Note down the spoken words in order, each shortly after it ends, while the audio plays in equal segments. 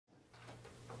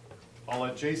I'll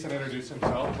let Jason introduce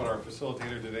himself, but our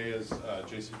facilitator today is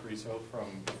Jason Griso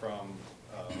from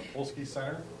Polsky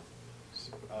Center.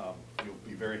 You'll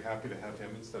be very happy to have him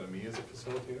instead of me as a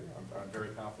facilitator. I'm very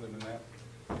confident in that.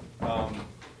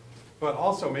 But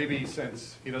also, maybe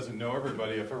since he doesn't know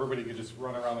everybody, if everybody could just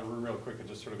run around the room real quick and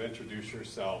just sort of introduce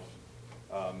yourself,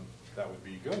 that would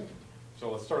be good.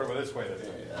 So let's start over this way.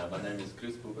 My name is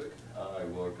Chris Pubek. I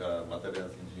work at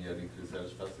Materials Engineering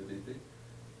Research Facility,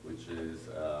 which is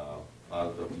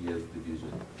part of ES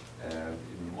division. And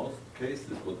in most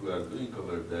cases, what we are doing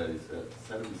over there is a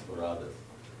service for others.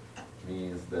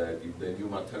 Means that if the new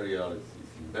material is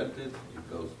invented, it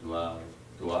goes to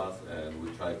us, and we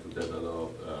try to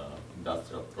develop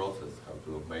industrial process how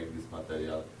to make this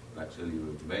material. And actually,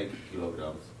 we make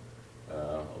kilograms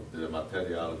of the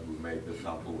material. We make the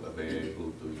sample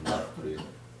available to industry,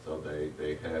 so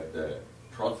they have the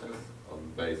process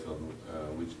based on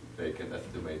which they can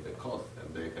estimate the cost,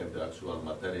 and they have the actual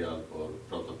material for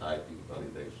prototyping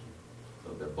validation.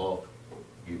 So they both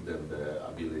give them the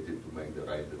ability to make the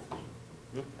right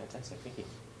decision. Fantastic, thank you.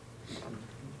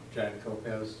 John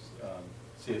Kopez,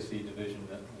 CSC division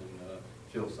in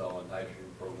fuel cell and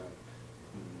hydrogen program,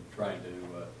 trying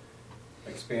to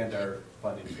expand our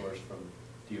funding source from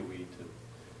DOE to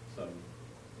some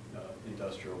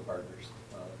industrial partners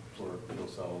for fuel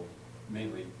cell,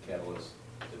 mainly catalyst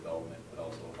development, but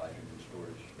also hydrogen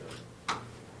storage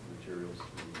materials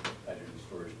and hydrogen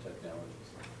storage technologies.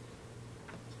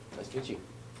 Nice to meet you.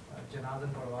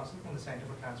 Janardhan Parvasan from the Center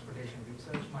for Transportation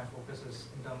Research. My focus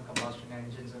is internal combustion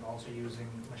engines and also using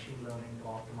machine learning to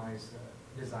optimize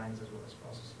designs as well as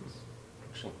processes.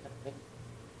 Excellent.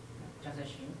 Chansa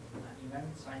Shin,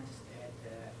 environment scientist at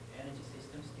the Energy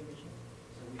Systems Division.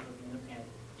 So we will be looking at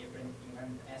different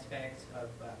environment aspects of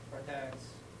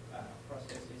products,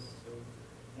 processes. So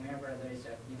whenever there is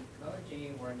a new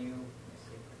technology or new, let's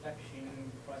say,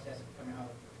 production process coming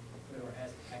out, we will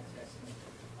accessing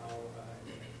how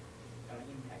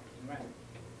impact environment.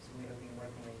 So we have been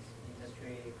working with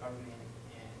industry, government,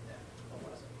 and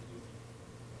also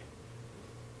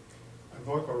I'm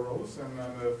Volker Rose, and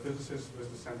I'm a physicist with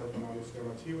the Center for Non-Nuclear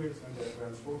Materials and the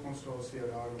Advanced Flow Controls here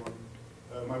at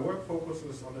Argonne. My work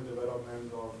focuses on the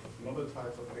development of novel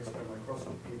types of X-ray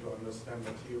microscopy to understand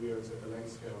materials at the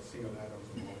length scale of single atoms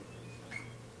and molecules.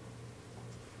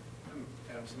 I'm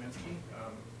Adam Szymanski.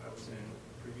 I was in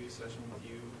a previous session with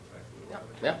you back a little while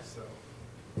ago, Yeah. so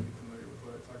I'm familiar with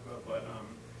what I talked about. But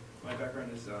my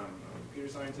background is I'm a computer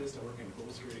scientist. I work in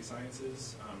global security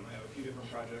sciences. I have a few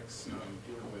different projects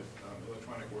dealing with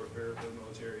electronic warfare for the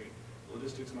military,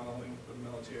 logistics modeling for the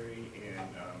military,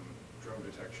 and drone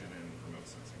detection and remote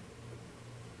sensing.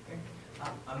 Okay.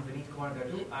 I'm Vineet Kumar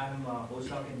Gaddu. I'm a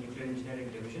postdoc in Nuclear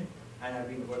Engineering Division, and I've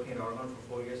been working at Argonne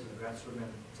for 4 years as a grad student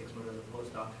and 6 months as a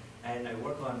postdoc. And I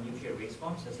work on nuclear waste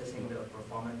bombs, assessing the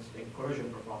performance, like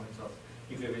corrosion performance of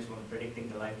nuclear waste bombs,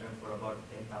 predicting the lifetime for about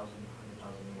 10,000,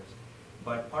 100,000 years.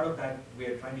 But part of that, we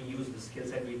are trying to use the skill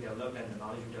set we developed and the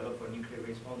knowledge we developed for nuclear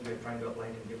waste bombs. We are trying to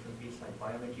apply it in different fields like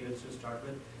biomaterials to start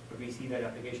with, but we see that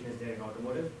application is there in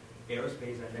automotive,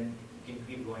 aerospace, and then you can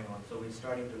keep going on. So we're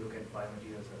starting to look at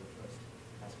biomaterials as the first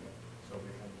aspect. So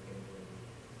we're trying to get into it.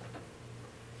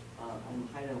 I'm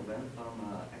Haiyan Wen from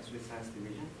X-ray Science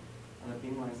Division. I've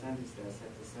been my scientist at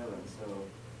Sector 7, so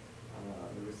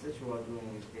the research we're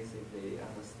doing is basically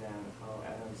understand how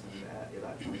atoms and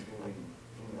electrons move in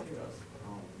materials,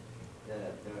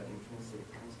 their intrinsic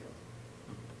timescale.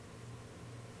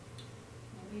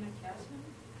 Nina Kassman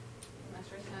from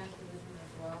X-ray Science Division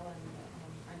as well, and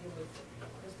I deal with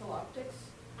crystal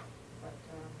optics, but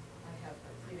I have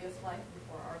a previous life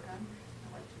before Argonne.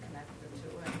 I like to connect the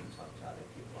two and talk to other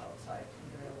people outside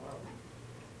in the real world.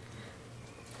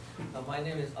 My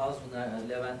name is Azmun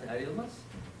Levent Arilmaz.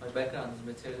 My background is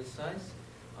material science.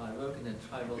 I work in the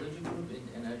tribology group in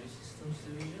the Energy Systems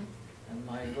Division, and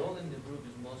my role in the group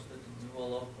is mostly to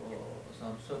develop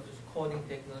some surface coding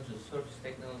technologies, surface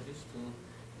technologies to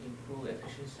improve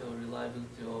efficiency or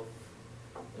reliability of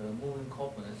moving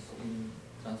components in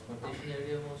transportation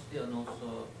area mostly, and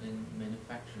also in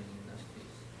manufacturing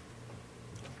industries.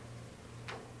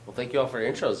 Well, thank you all for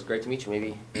your intros. It's great to meet you.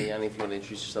 Maybe Yanni, if you want to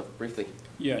introduce yourself briefly.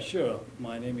 Yeah, sure.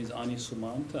 My name is Ani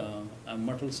Sumant. I'm a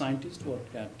material scientist,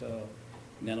 work at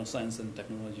Nanoscience and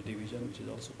Technology Division, which is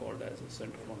also called as a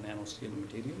Center for Nanoscale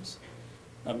Materials.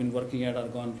 I've been working at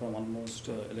Argonne for almost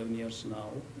 11 years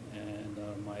now,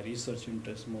 and my research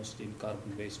interests mostly in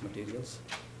carbon-based materials.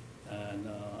 And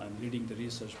I'm leading the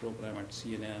research program at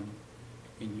CNM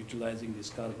in utilizing this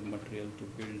carbon material to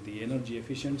build the energy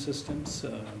efficient systems,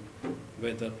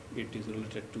 whether it is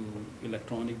related to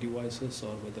electronic devices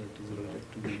or whether it is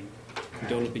related to the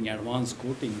developing advanced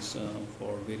coatings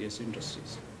for various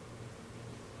industries.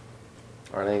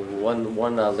 All right,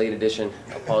 one late addition.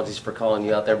 Apologies for calling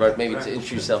you out there, but maybe to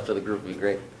introduce yourself to the group would be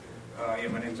great. Yeah,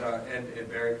 my name's Ed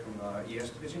Barrett from ES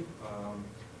Division.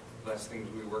 Last things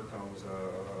we worked on was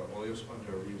a oil sponge,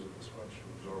 a reusable sponge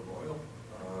to absorb oil.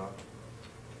 I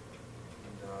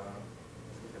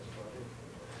think that's about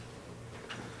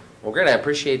it. Well, great. I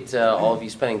appreciate all of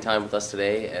you spending time with us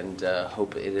today, and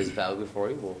hope it is valuable for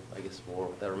you. Well, I guess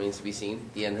that remains to be seen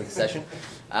at the end of the session.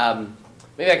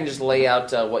 Maybe I can just lay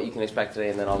out what you can expect today,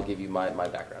 and then I'll give you my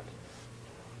background.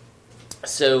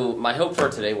 So my hope for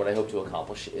today, what I hope to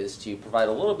accomplish, is to provide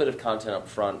a little bit of content up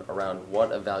front around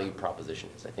what a value proposition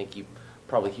is. I think you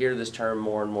probably hear this term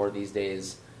more and more these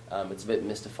days. It's a bit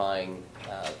mystifying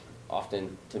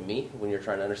often to me when you're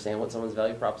trying to understand what someone's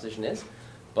value proposition is.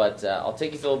 But I'll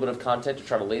take you through a little bit of content to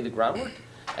try to lay the groundwork.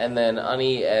 And then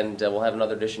Ani and we'll have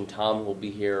another addition, Tom, will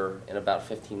be here in about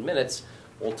 15 minutes.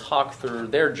 We'll talk through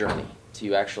their journey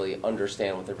to actually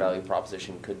understand what their value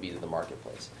proposition could be to the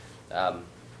marketplace.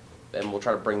 And we'll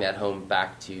try to bring that home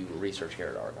back to research here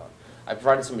at Argonne. I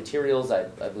provided some materials. I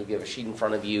believe you have a sheet in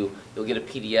front of you. You'll get a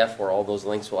PDF where all those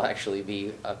links will actually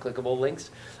be clickable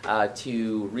links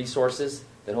to resources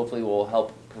that hopefully will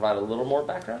help provide a little more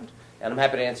background. And I'm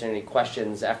happy to answer any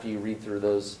questions after you read through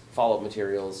those follow-up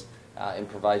materials and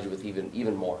provide you with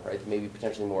even more, right? Maybe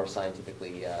potentially more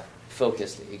scientifically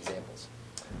focused examples.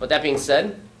 But that being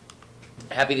said,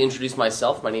 happy to introduce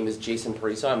myself. My name is Jason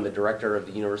Pariso. I'm the director of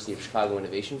the University of Chicago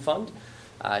Innovation Fund.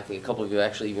 I think a couple of you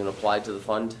actually even applied to the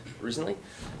fund recently.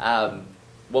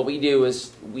 What we do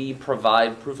is we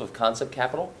provide proof of concept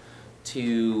capital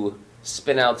to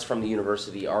spin-outs from the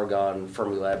university, Argonne,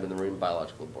 Fermilab, and the Marine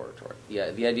Biological Laboratory.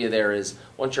 The idea there is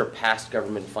once you're past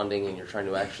government funding and you're trying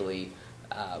to actually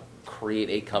create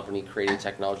a company, create a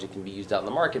technology that can be used out in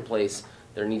the marketplace,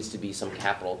 there needs to be some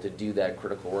capital to do that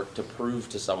critical work to prove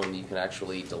to someone that you can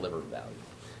actually deliver value.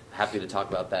 Happy to talk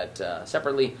about that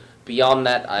separately. Beyond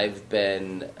that, I've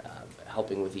been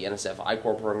helping with the NSF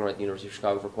I-Corps program at the University of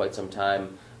Chicago for quite some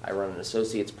time. I run an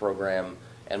associate's program,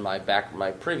 and my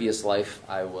previous life,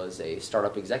 I was a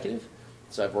startup executive.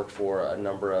 So I've worked for a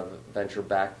number of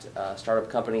venture-backed startup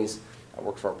companies. I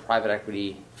worked for a private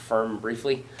equity firm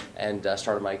briefly, and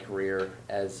started my career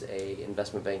as an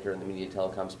investment banker in the media and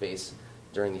telecom space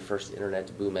during the first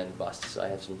internet boom and bust. So I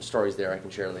have some stories there I can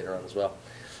share later on as well.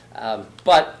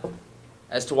 But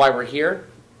as to why we're here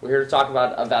to talk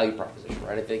about a value proposition,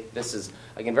 right? I think this is,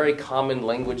 again, very common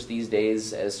language these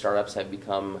days as startups have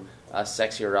become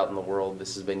sexier out in the world.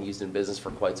 This has been used in business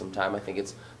for quite some time. I think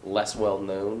it's less well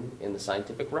known in the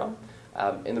scientific realm.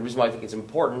 And the reason why I think it's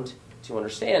important to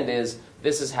understand is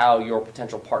this is how your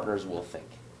potential partners will think,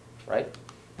 right?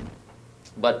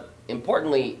 But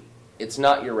importantly, it's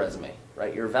not your resume,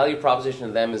 right? Your value proposition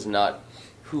to them is not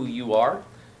who you are.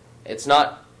 It's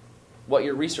not what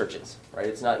your research is, right?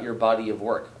 It's not your body of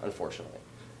work, unfortunately.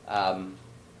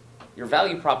 Your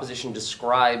value proposition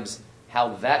describes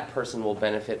how that person will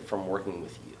benefit from working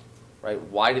with you, right?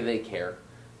 Why do they care?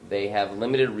 They have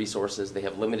limited resources. They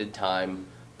have limited time.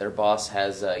 Their boss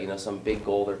has some big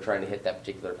goal they're trying to hit that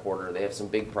particular quarter. They have some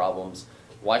big problems.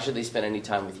 Why should they spend any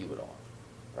time with you at all,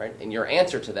 right? And your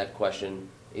answer to that question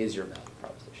is your value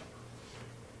proposition.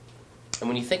 And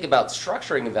when you think about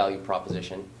structuring a value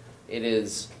proposition, it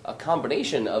is a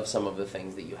combination of some of the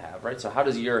things that you have, right? So how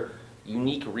does your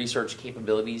unique research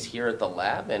capabilities here at the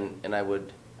lab, and I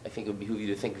think it would behoove you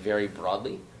to think very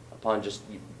broadly upon just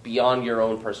beyond your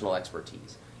own personal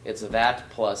expertise. It's that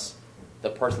plus the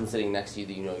person sitting next to you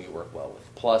that you know you work well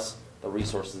with, plus the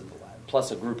resources of the lab,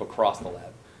 plus a group across the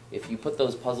lab. If you put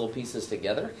those puzzle pieces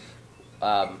together,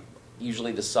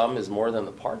 usually the sum is more than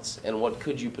the parts, and what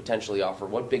could you potentially offer?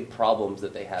 What big problems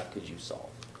that they have could you solve?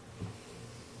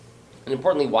 And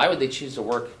importantly, why would they choose to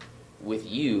work with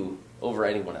you over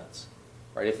anyone else?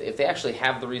 Right? If they actually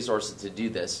have the resources to do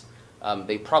this,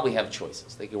 they probably have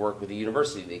choices. They could work with a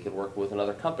university. They could work with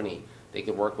another company. They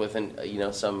could work with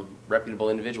some reputable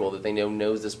individual that they know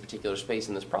knows this particular space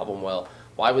and this problem well.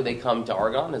 Why would they come to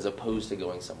Argonne as opposed to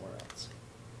going somewhere else?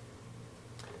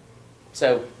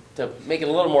 So to make it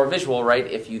a little more visual, right,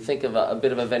 if you think of a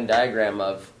bit of a Venn diagram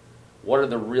of what are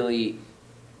the really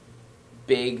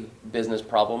big business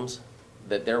problems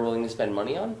that they're willing to spend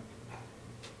money on,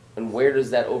 and where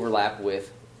does that overlap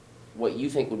with what you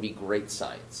think would be great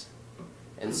science?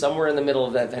 And somewhere in the middle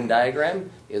of that Venn diagram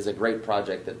is a great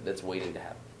project that's waiting to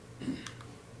happen.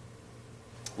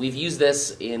 We've used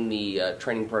this in the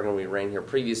training program we ran here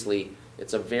previously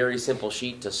It's a very simple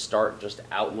sheet to start just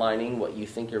outlining what you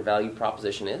think your value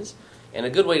proposition is. And a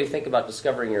good way to think about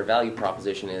discovering your value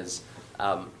proposition is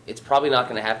it's probably not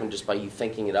going to happen just by you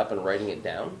thinking it up and writing it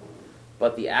down,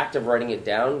 but the act of writing it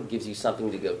down gives you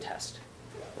something to go test.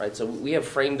 Right? So we have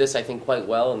framed this, I think, quite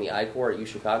well in the I-Corps at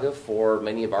UChicago for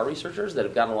many of our researchers that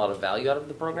have gotten a lot of value out of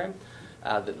the program.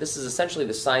 That this is essentially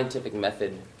the scientific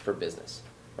method for business.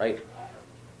 Right?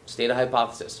 State a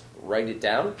hypothesis, write it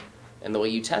down, and the way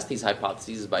you test these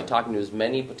hypotheses is by talking to as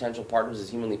many potential partners as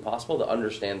humanly possible to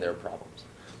understand their problems.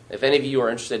 If any of you are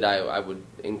interested, I would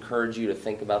encourage you to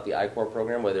think about the I-Corps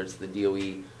program, whether it's the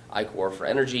DOE I-Corps for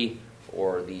Energy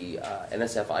or the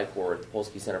NSF I-Corps at the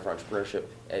Polsky Center for Entrepreneurship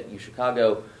at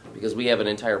UChicago, because we have an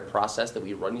entire process that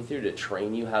we run you through to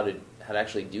train you how to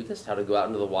actually do this, how to go out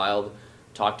into the wild,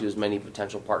 talk to as many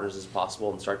potential partners as possible,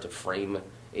 and start to frame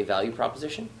a value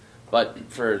proposition. But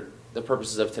for the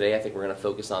purposes of today, I think we're going to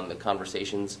focus on the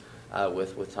conversations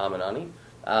with Tom and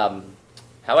Ani.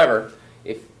 However,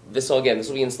 this will be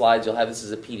in slides. You'll have this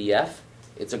as a PDF.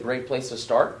 It's a great place to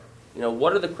start.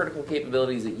 What are the critical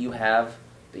capabilities that you have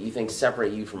that you think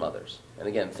separate you from others? And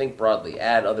again, think broadly.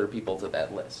 Add other people to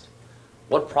that list.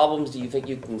 What problems do you think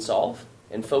you can solve?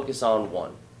 And focus on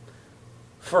one.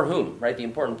 For whom? Right. The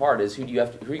important part is who are you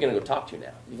going to go talk to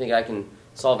now? You think I can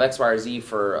solve X, Y, or Z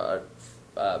for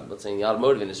let's say in the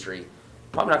automotive industry?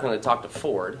 Probably not going to talk to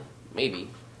Ford. Maybe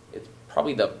it's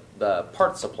probably the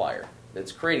parts supplier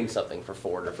that's creating something for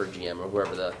Ford or for GM or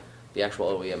whoever the actual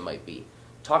OEM might be.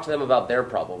 Talk to them about their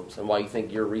problems and why you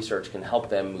think your research can help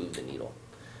them move the needle.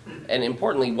 And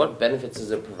importantly, what benefits does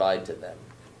it provide to them?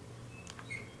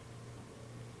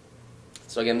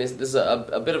 So again, this is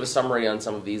a bit of a summary on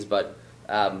some of these, but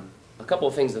a couple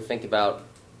of things to think about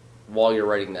while you're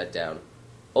writing that down.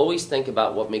 Always think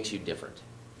about what makes you different,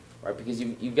 right? Because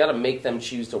you've got to make them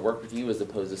choose to work with you as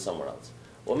opposed to someone else.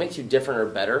 What makes you different or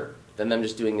better than them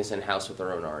just doing this in-house with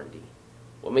their own R&D?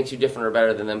 What makes you different or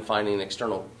better than them finding an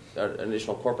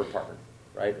additional corporate partner,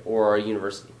 right, or a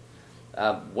university?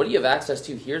 What do you have access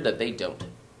to here that they don't,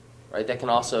 right? That can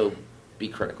also be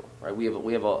critical, right? We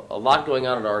have a lot going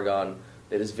on at Argonne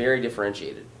that is very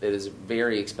differentiated, that is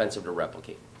very expensive to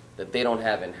replicate, that they don't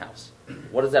have in-house.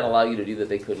 What does that allow you to do that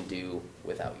they couldn't do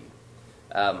without you?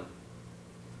 And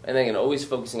then again, always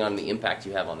focusing on the impact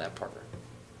you have on that partner.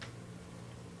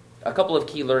 A couple of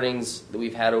key learnings that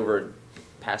we've had over the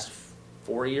past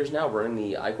 4 years now running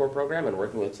the I-Corps program and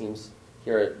working with teams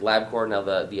here at LabCorp, now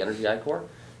the Energy I-Corps.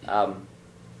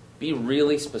 Be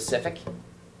really specific.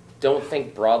 Don't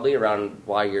think broadly around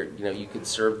why you could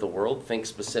serve the world. Think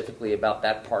specifically about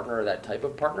that partner or that type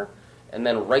of partner, and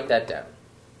then write that down.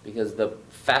 Because the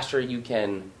faster you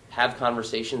can have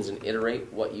conversations and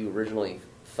iterate what you originally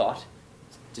thought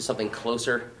to something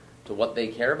closer to what they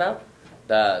care about,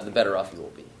 the better off you will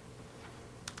be.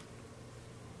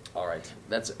 All right,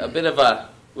 that's a bit of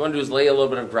we want to do is lay a little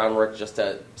bit of groundwork just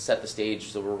to set the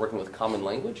stage, so we're working with common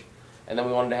language. And then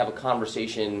we wanted to have a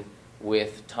conversation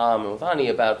with Tom and with Ani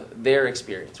about their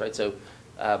experience, right? So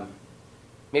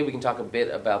maybe we can talk a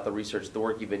bit about the research, the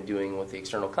work you've been doing with the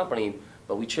external company,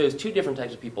 but we chose two different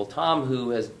types of people. Tom,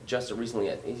 who has just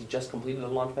completed the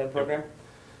Launchpad program.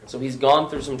 So he's gone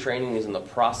through some training, he's in the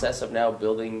process of now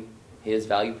building his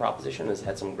value proposition, has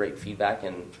had some great feedback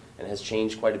and has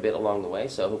changed quite a bit along the way.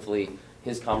 So hopefully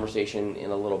his conversation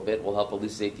in a little bit will help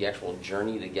elucidate the actual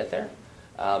journey to get there.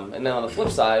 And then on the flip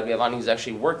side, we have Ani who's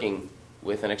actually working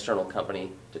with an external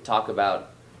company to talk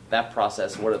about that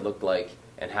process, what it looked like,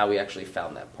 and how we actually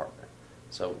found that partner.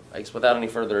 So I guess without any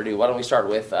further ado, why don't we start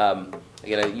with,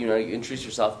 again, you introduce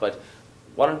yourself, but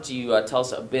why don't you tell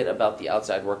us a bit about the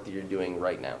outside work that you're doing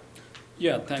right now?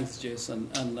 Yeah, thanks, Jason.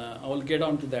 And I will get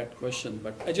on to that question,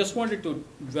 but I just wanted to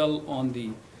dwell on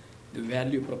the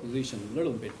value proposition a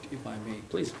little bit, if I may.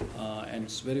 Please. And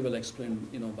it's very well explained,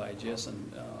 by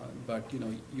Jason. But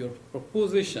your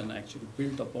proposition actually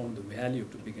built upon the value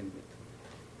to begin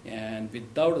with. And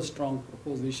without a strong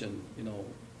proposition,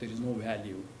 there is no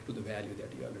value to the value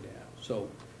that you already have. So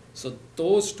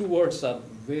those two words are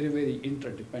very, very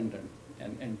interdependent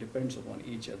and depends upon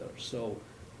each other. So,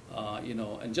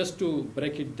 and just to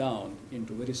break it down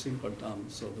into very simple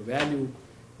terms, so the value,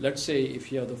 let's say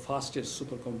if you have the fastest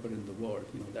supercomputer in the world,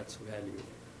 that's value.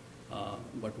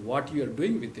 But what you are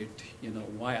doing with it,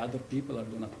 why other people are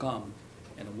going to come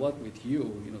and work with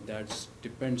you, that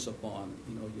depends upon,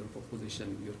 your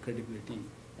proposition, your credibility,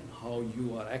 and how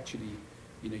you are actually,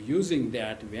 using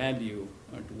that value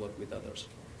to work with others.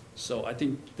 So I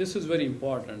think this is very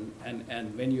important,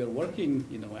 and when you're working,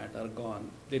 at Argonne,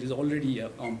 there is already a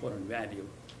component value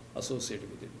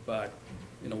associated with it. But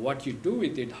what you do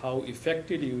with it, how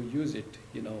effectively you use it,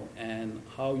 and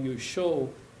how you show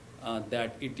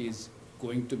that it is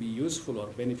going to be useful or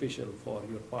beneficial for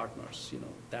your partners.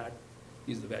 That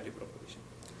is the value proposition.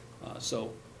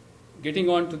 So, getting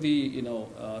on to the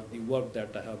the work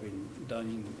that I have been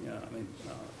doing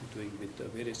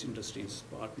with various industries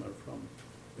partner from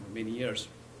many years,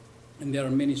 and there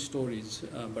are many stories,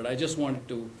 but I just wanted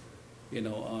to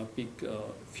pick a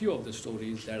few of the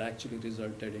stories that actually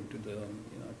resulted into the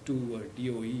two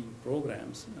DOE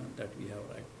programs that we have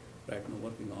right now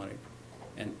working on it,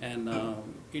 and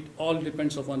it all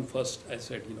depends upon, first I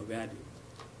said value,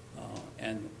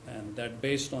 and that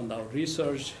based on our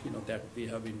research that we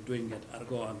have been doing at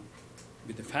Argonne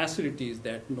with the facilities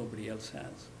that nobody else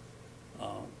has.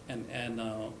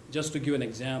 Just to give an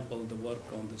example, the work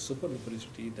on the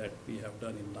superlubricity that we have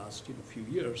done in the last few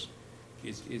years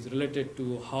is related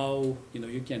to how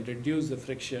you can reduce the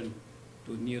friction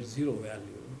to near zero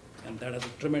value, and that has a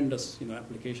tremendous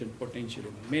application potential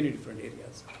in many different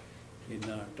areas. In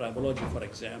tribology, for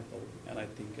example, and I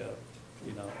think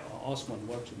Osman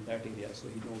works in that area, so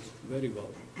he knows very well.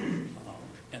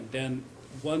 And then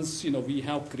once we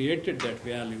have created that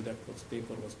value, that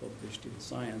paper was published in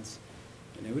Science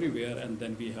and everywhere, and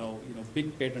then we have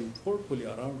big patent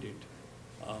portfolio around it.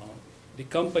 The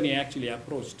company actually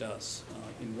approached us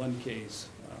in one case.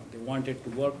 They wanted to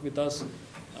work with us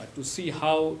to see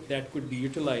how that could be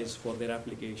utilized for their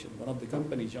application. One of the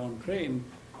companies, John Crane,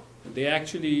 they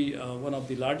actually one of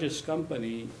the largest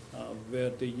company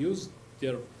where they use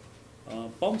their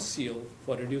pump seal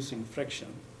for reducing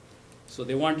friction. So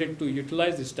they wanted to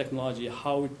utilize this technology,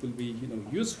 how it will be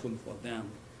useful for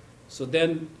them. So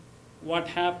then what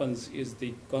happens is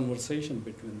the conversation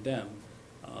between them.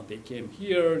 They came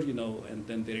here, and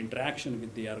then their interaction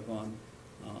with the Argonne,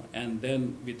 and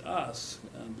then with us,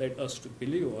 led us to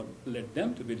believe, or led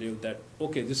them to believe that,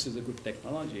 okay, this is a good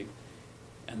technology.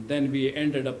 And then we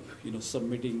ended up,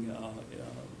 submitting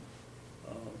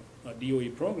a DOE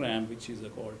program, which is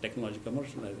called Technology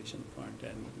Commercialization Fund,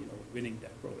 and winning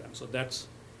that program. So that's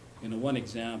one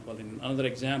example. And another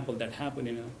example that happened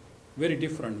in a very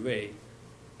different way.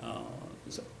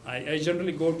 So I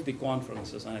generally go to the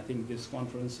conferences, and I think these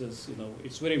conferences,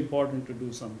 it's very important to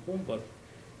do some homework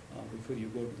before you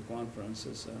go to the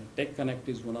conferences. Tech Connect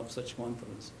is one of such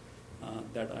conferences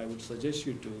that I would suggest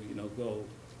you to go,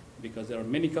 because there are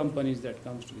many companies that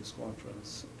comes to this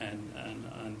conference,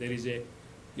 and there is a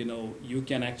you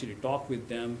can actually talk with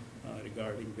them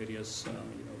regarding various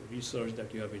research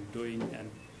that you have been doing, and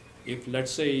if,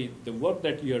 let's say, the work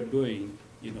that you are doing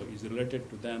is related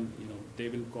to them, they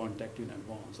will contact you in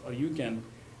advance, or you can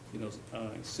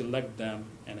select them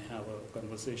and have a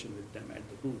conversation with them at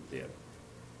the booth there.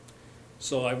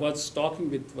 So I was talking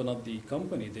with one of the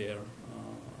company there,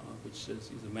 which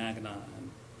is a Magna,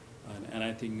 and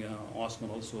I think Osman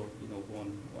also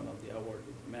won one of the award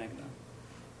with Magna,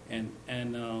 and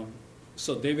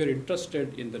so they were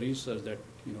interested in the research that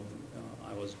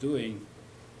I was doing,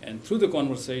 and through the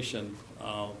conversation,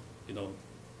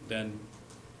 then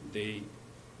they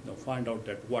find out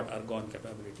that what Argonne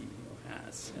capability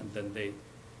has, and then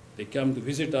they come to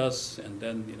visit us, and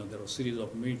then there was a series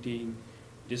of meeting,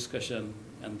 discussion,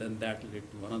 and then that led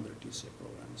to another TCA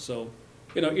program. So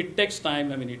it takes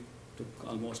time. I mean, it took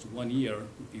almost 1 year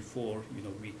before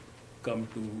we come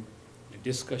to the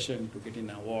discussion to get an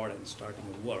award and starting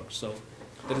the work. So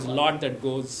there is a lot that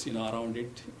goes around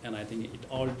it, and I think it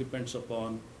all depends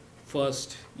upon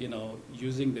first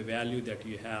using the value that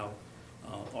you have,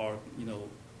 or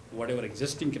whatever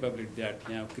existing capability that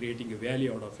you have, creating a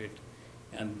value out of it,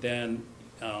 and then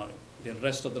the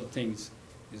rest of the things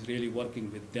is really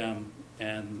working with them,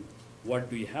 and what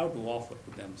do you have to offer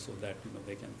to them so that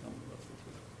they can come and work with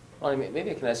you. Well,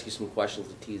 maybe I can ask you some questions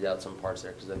to tease out some parts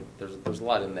there, because there's a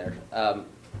lot in there.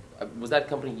 Was that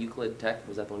company Euclid Tech?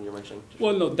 Was that the one you're mentioning?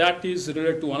 Well, no, that is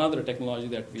related to another technology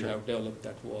that we have developed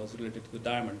that was related to the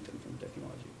diamond thin film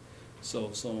technology.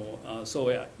 So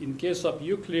in case of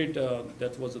Euclid,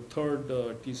 that was the third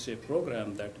TCA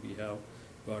program that we have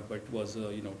got, but it was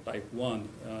type 1,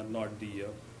 not the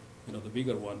the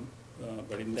bigger one.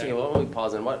 But in that, let me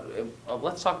pause and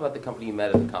let's talk about the company you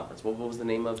met at the conference. What was the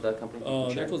name of the company?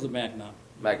 That was the Magna.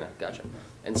 Magna, gotcha.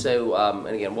 And so,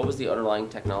 and again, what was the underlying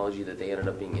technology that they ended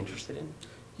up being interested in?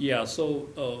 Yeah, so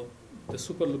the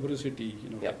superlubricity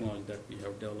technology that we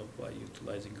have developed by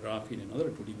utilizing graphene and other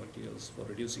 2D materials for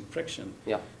reducing friction.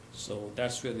 Yeah. So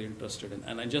that's where they're interested in.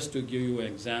 And just to give you an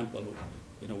example,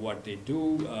 what they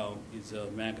do is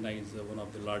Magna is one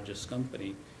of the largest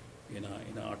company in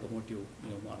automotive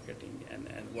marketing,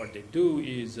 and what they do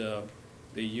is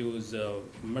they use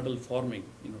metal forming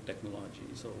technology.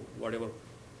 So whatever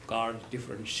car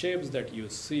different shapes that you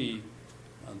see,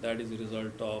 that is a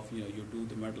result of, you do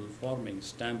the metal forming,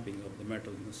 stamping of the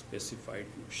metal in a specified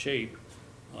shape,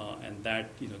 and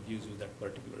that, gives you that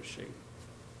particular shape.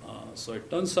 So it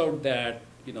turns out that,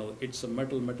 it's a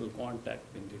metal-metal contact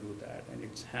when they do that, and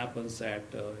it happens at,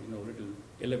 little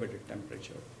elevated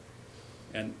temperature.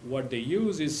 And what they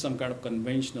use is some kind of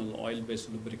conventional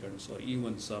oil-based lubricants, or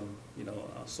even some,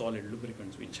 solid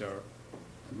lubricants which are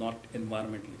not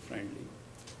environmentally friendly.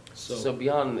 So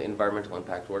beyond environmental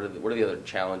impact, what are the other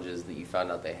challenges that you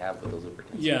found out they have with those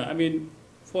lubricants? Yeah, I mean,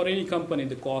 for any company,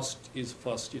 the cost is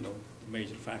first, the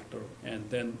major factor, and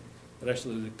then the rest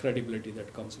of the credibility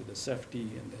that comes with the safety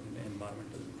and then the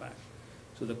environmental impact.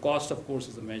 So the cost, of course,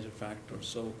 is a major factor.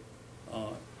 So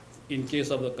in case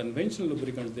of the conventional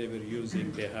lubricants they were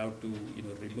using, they have to,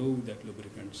 remove that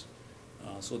lubricants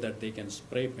so that they can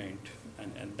spray paint,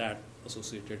 and that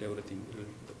associated everything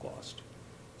related to the cost.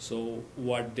 So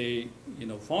what they,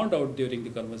 found out during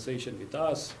the conversation with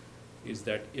us is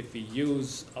that if we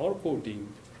use our coating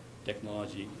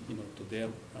technology, to their,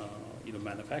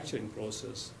 manufacturing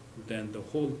process, then the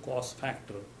whole cost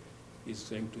factor is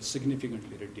going to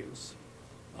significantly reduce.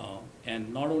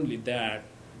 And not only that,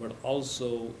 but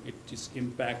also it is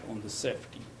impact on the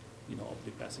safety, of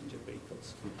the passenger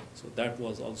vehicles. So that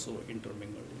was also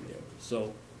intermingled in there.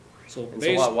 So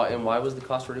why was the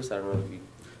cost reduced? I don't know if you.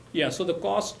 Yeah, so the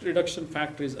cost reduction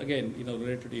factor is, again,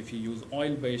 related if you use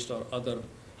oil-based or other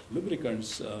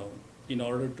lubricants, in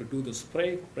order to do the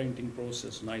spray painting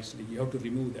process nicely, you have to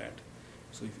remove that.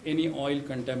 So if any oil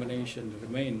contamination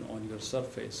remain on your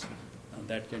surface,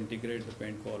 that can degrade the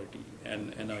paint quality.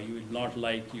 And you will not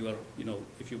like your,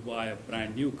 if you buy a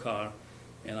brand new car,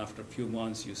 and after a few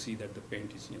months you see that the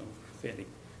paint is, fading.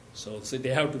 So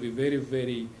they have to be very,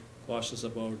 very cautious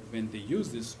about when they use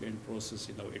this paint process,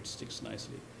 it sticks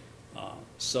nicely.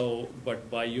 But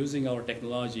by using our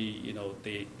technology,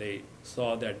 they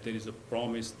saw that there is a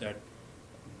promise that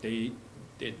they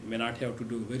may not have to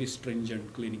do a very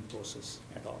stringent cleaning process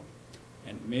at all.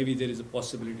 And maybe there is a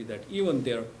possibility that even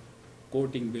their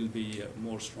coating will be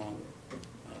more stronger.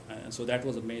 And so that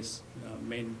was a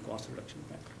main cost reduction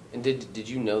factor. And did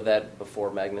you know that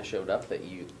before Magna showed up that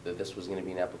this was going to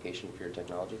be an application for your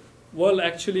technology? Well,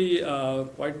 actually,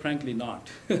 quite frankly, not.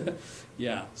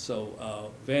 Yeah.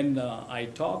 So when I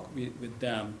talked with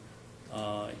them,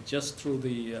 just through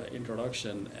the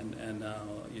introduction, and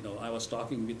I was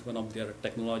talking with one of their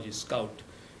technology scout,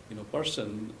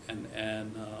 person,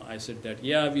 and I said that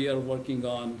we are working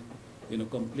on,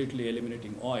 completely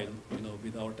eliminating oil,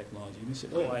 with our technology. And he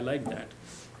said, oh, I like that.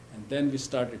 And then we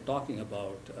started talking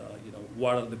about,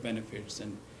 what are the benefits,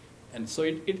 and so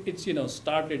it's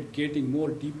started getting more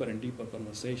deeper and deeper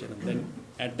conversation. And then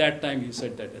at that time he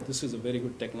said that this is a very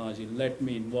good technology. Let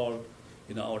me involve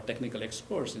our technical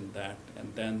experts in that.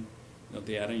 And then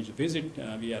they arranged a visit.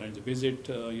 We arranged a visit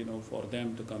for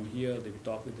them to come here. They would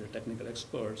talk with their technical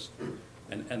experts,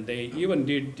 and they even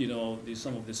did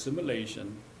some of the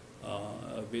simulation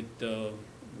with the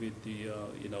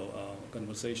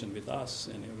conversation with us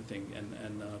and everything.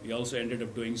 And we also ended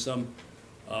up doing some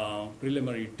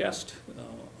preliminary test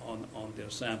on their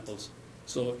samples.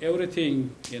 So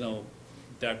everything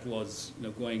that was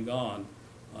going on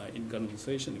in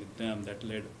conversation with them that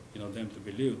led them to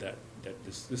believe that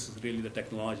this is really the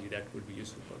technology that would be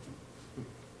useful for them.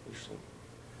 Interesting.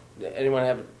 Anyone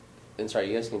have? And sorry,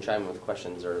 you guys can chime in with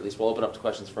questions, or at least we'll open up to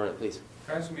questions for it, please.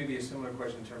 Can I ask maybe a similar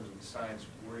question in terms of the science?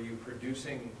 Were you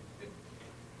producing it,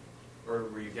 or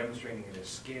were you demonstrating it at a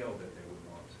scale that they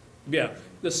would want? Yeah,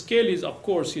 the scale is, of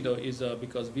course, is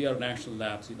because we are national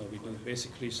labs. We do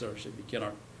basic research, and we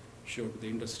cannot show to the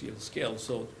industrial scale.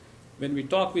 So when we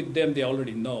talk with them, they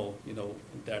already know,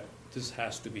 that this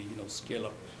has to be, scale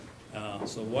up.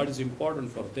 So what is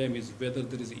important for them is whether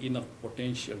there is enough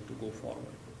potential to go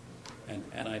forward.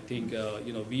 And I think,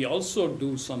 we also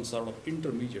do some sort of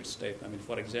intermediate step. I mean,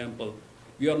 for example,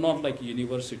 we are not like a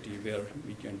university where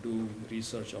we can do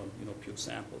research on, few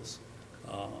samples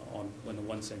on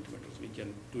 1 centimeter. We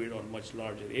can do it on much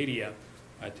larger area.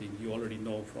 I think you already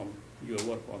know from your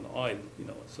work on oil,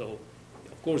 So,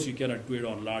 of course, you cannot do it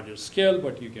on larger scale,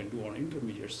 but you can do on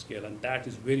intermediate scale, and that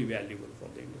is very valuable for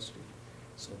the industry.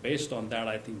 So based on that,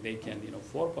 I think they can,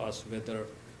 forecast whether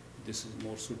this is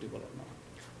more suitable or not.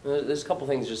 There's a couple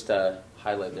things just to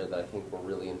highlight there that I think were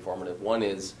really informative. One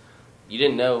is you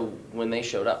didn't know when they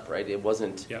showed up, right? It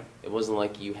wasn't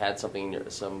like you had something,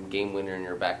 some game winner in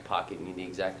your back pocket and you knew the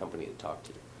exact company to talk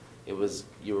to.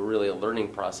 You were really a learning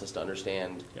process to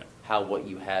understand how what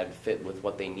you had fit with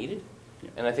what they needed.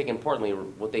 And I think importantly,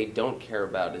 what they don't care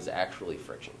about is actually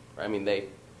friction. Right? I mean,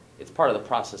 it's part of the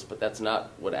process, but that's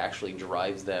not what actually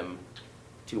drives them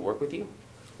to work with you.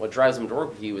 What drives them to work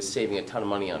with you is saving a ton of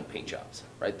money on paint jobs,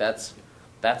 right? That's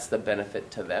the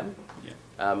benefit to them.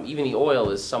 Yeah. Even the oil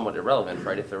is somewhat irrelevant,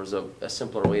 right? If there was a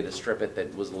simpler way to strip it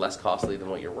that was less costly than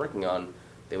what you're working on,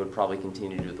 they would probably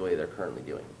continue to do it the way they're currently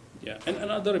doing. Yeah, and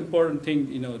another important thing,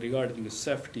 regarding the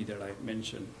safety that I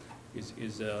mentioned is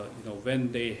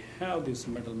when they have this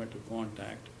metal-metal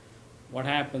contact, what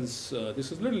happens,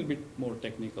 this is a little bit more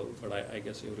technical, but I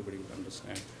guess everybody would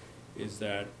understand, is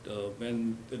that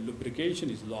when the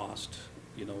lubrication is lost,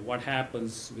 what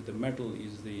happens with the metal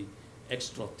is the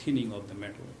extra thinning of the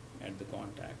metal at the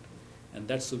contact, and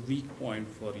that's a weak point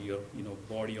for your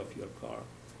body of your car.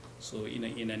 So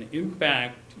in an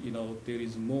impact, there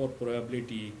is more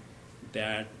probability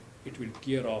that it will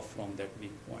tear off from that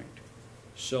weak point.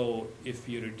 So if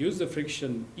you reduce the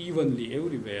friction evenly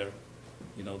everywhere,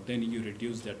 then you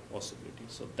reduce that possibility.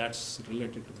 So that's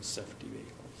related to the safety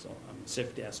vehicle. So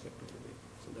safety aspect of the vehicle.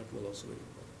 So that was also very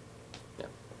important. Yeah.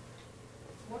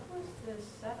 What was the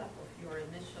setup of your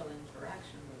initial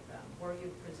interaction with them? Were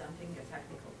you presenting a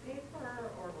technical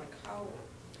paper, or like how?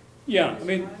 Yeah,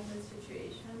 describe the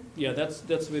situation? Yeah, that's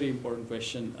a very important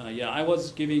question. I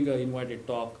was giving an invited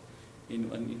talk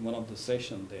in one of the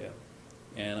sessions there,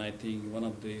 and I think one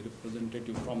of the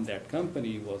representatives from that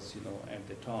company was at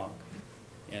the talk,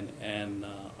 and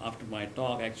after my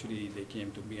talk, actually they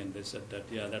came to me and they said that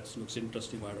that looks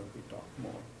interesting. Why don't we talk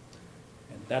more?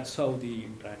 And that's how the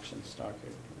interaction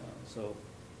started. So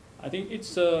I think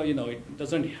it's it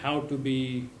doesn't have to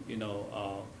be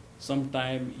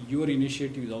sometime your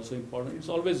initiative is also important. It's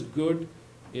always good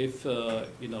if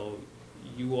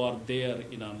you are there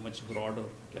in a much broader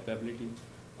capability,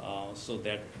 so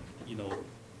that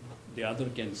the other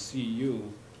can see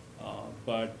you,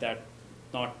 but that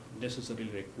not necessarily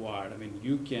required. I mean,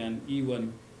 you can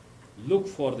even look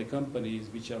for the companies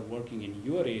which are working in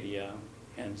your area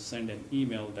and send an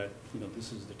email that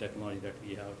this is the technology that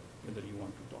we have, whether you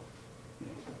want to talk.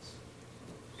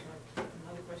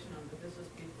 Another question on the business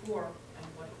before, and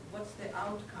what's the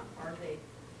outcome? Are they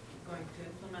going to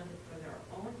implement it for their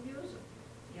own use?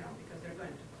 Because they're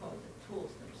going to code the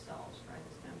tools themselves, right,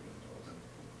 the stamping tools,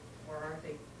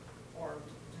 or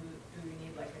do you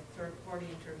need like a third-party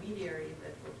intermediary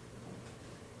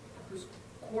whose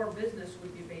core business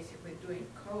would be basically doing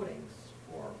coatings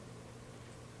for?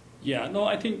 Yeah, no,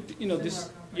 I think this.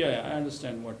 Similar Yeah, I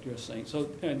understand what you're saying. So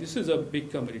this is a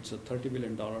big company. It's a $30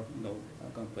 billion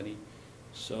company.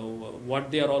 So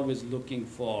what they are always looking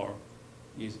for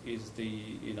is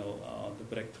the the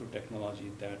breakthrough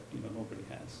technology that nobody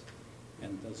has,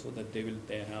 and so that they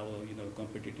have a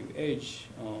competitive edge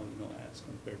as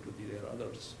compared to their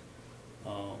others,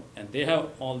 and they have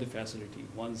all the facility.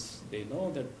 Once they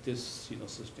know that this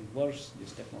system works,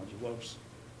 this technology works,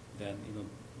 then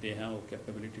they have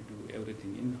capability to do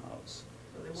everything in house.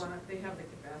 So they have the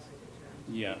capacity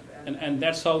to. Yeah, to and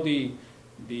that's how the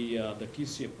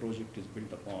TCA project is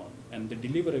built upon, and the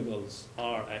deliverables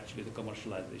are actually the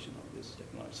commercialization of this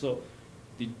technology. So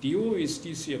the DOE's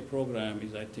TCA program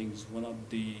is, I think, is one of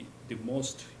the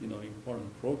most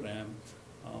important program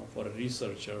for a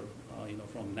researcher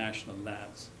from national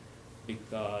labs,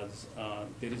 because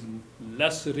there is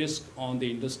less risk on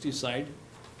the industry side,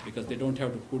 because they don't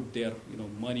have to put their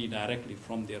money directly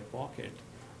from their pocket.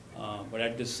 But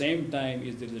at the same time,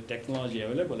 there is a technology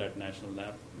available at National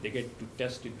Lab, they get to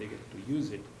test it, they get to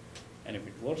use it, and if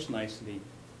it works nicely,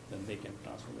 then they can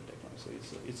transfer the technology.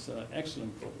 So it's an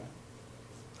excellent program.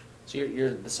 So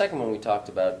the second one we talked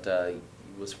about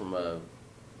was from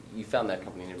you found that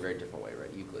company in a very different way,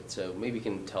 right, Euclid? So maybe you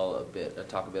can talk a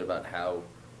bit about how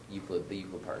the Euclid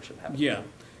partnership happened.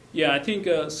 Yeah, I think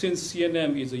since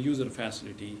CNM is a user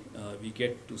facility, we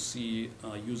get to see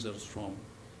users from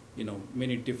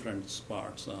many different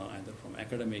parts, either from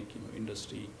academic,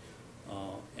 industry,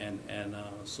 and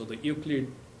so the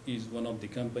Euclid is one of the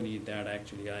company that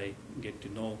actually I get to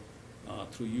know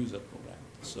through user program.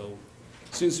 So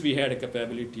since we had a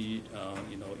capability,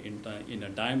 in a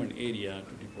diamond area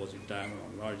to deposit diamond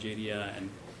on large area, and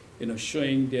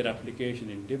showing their application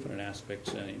in different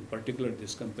aspects, and in particular,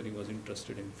 this company was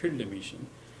interested in field emission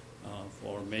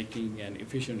for making an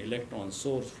efficient electron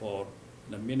source for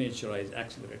the miniaturized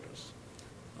accelerators,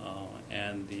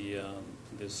 and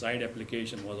the side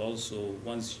application was also,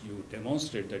 once you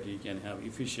demonstrate that you can have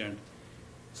efficient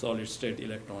solid-state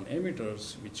electron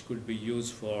emitters, which could be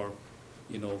used for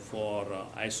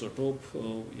isotope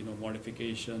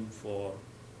modification, for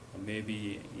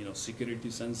maybe security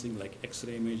sensing like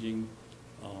X-ray imaging,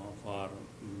 for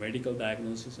medical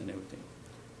diagnosis and everything.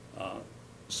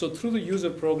 So through the user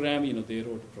program, they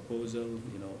wrote a proposal,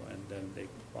 and then they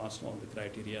passed on the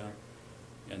criteria,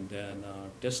 and then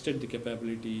tested the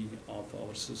capability of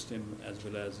our system as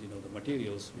well as, the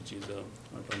materials, which is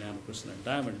ultra nanocrystalline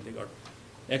diamond. They got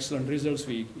excellent results.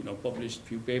 We, published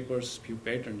few papers, few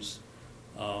patents,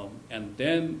 and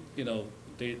then,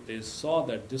 they saw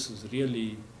that this is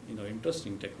really,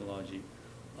 interesting technology,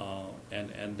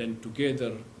 and then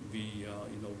together we,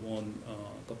 won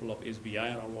a couple of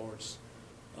SBIR awards.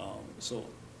 So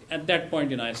at that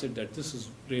point, I said that this is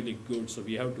really good, so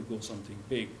we have to go something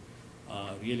big,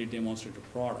 really demonstrate a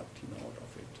product, out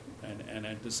of it. And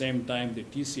at the same time, the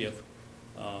TCF,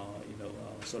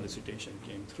 solicitation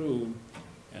came through,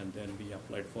 and then we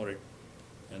applied for it,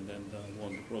 and then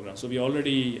won the program. So we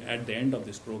already, at the end of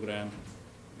this program,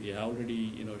 we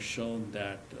already, shown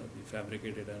that we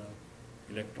fabricated an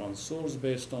electron source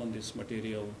based on this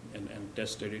material and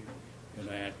tested it,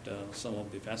 at some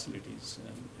of the facilities,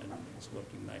 and it's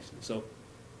working nicely. So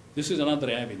this is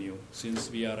another avenue, since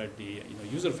we are at the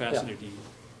user facility.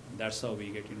 Yeah. That's how we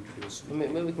get introduced.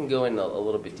 Maybe we can go in a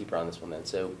little bit deeper on this one then.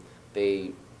 So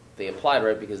they applied,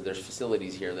 right, because there's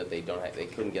facilities here that they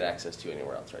couldn't get access to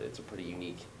anywhere else, right? It's a pretty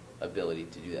unique ability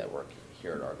to do that work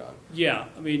here at Argonne. Yeah,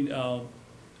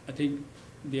 I think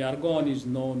the Argonne is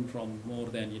known from more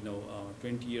than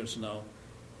 20 years now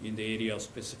in the area of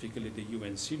specifically the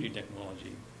UNCD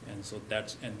technology, and so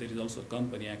and there is also a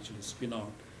company actually spin off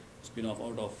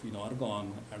out of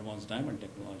Argonne, Advanced Diamond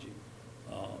Technology,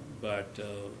 but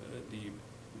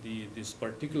this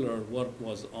particular work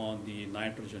was on the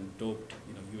nitrogen doped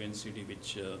UNCD,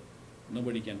 which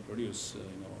nobody can produce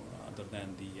other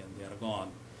than the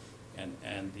Argonne,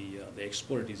 and the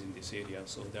expertise in this area.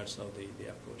 So that's how they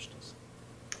approached us.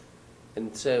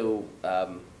 And so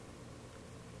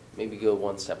maybe go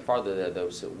one step farther there, though.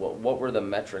 So what were the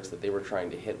metrics that they were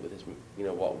trying to hit with this?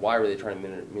 Why were they trying to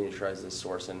miniaturize this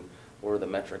source, and what were the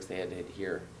metrics they had to hit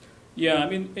here? Yeah,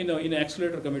 in the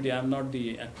accelerator community, I'm not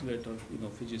the accelerator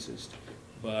physicist,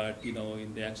 but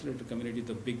in the accelerator community,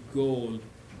 the big goal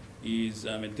is,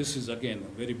 this is again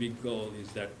a very big goal, is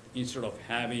that instead of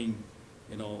having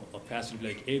a facility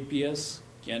like APS,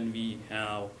 can we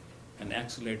have an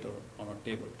accelerator on a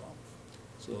tabletop?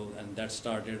 So, and that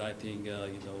started, I think,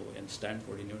 in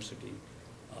Stanford University,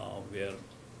 where,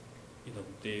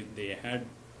 they had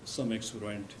some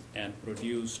experiment and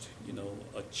produced,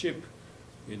 a chip,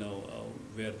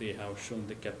 where they have shown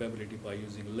the capability by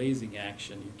using lasing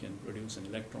action, you can produce an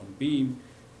electron beam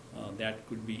that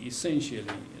could be essentially,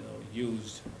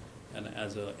 used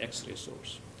as an X-ray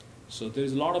source. So there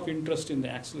is a lot of interest in the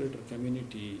accelerator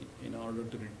community in order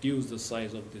to reduce the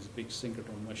size of these big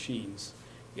synchrotron machines,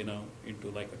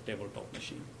 into like a tabletop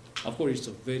machine. Of course, it's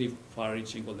a very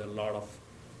far-reaching goal. There are a lot of,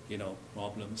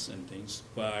 problems and things.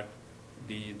 But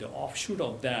the offshoot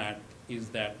of that is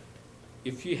that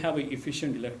if you have an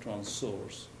efficient electron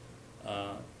source,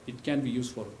 it can be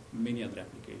used for many other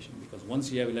applications. Because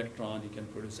once you have electron, you can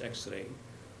produce X-ray,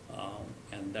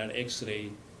 and that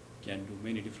X-ray can do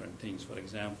many different things. For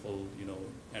example,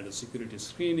 at a security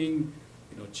screening,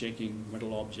 checking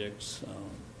metal objects.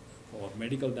 For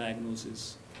medical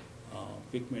diagnosis,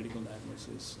 quick medical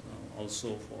diagnosis,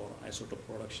 also for isotope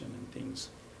production and things.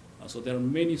 So there are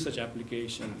many such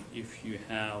applications if you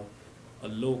have a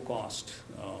low-cost,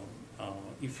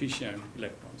 efficient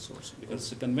electron source. Because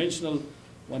the conventional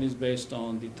one is based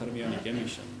on the thermionic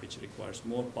emission, which requires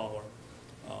more power,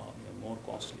 more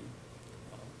costly.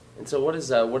 And so what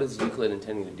is Euclid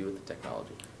intending to do with the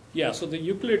technology? Yeah, so the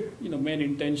Euclid, main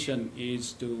intention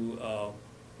is to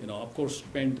of course,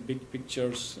 paint big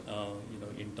pictures,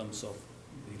 in terms of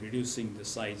reducing the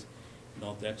size,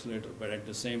 of the accelerator. But at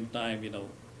the same time,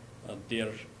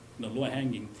 their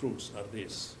low-hanging fruits are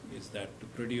is that to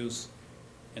produce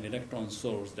an electron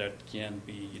source that can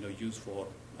be, used for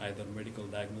either medical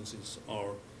diagnosis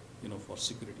or, for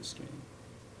security screening.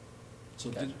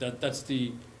 So Gotcha. That's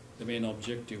the main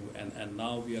objective, and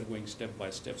now we are going step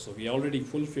by step. So we already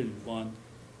fulfilled one,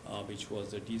 which was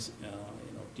the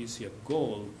TCF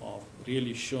goal of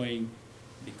really showing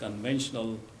the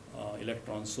conventional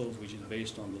electron source, which is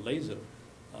based on the laser,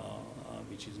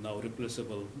 which is now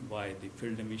replaceable by the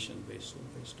field emission based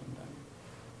on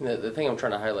diamond. The thing I'm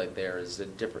trying to highlight there is a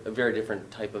very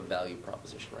different type of value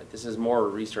proposition, right? This is more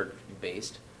research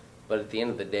based, but at the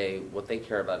end of the day, what they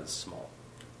care about is small.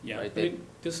 Yeah, right?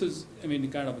 This is,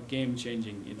 kind of a game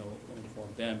changing, for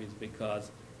them, is because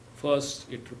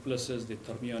first it replaces the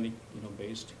thermionic,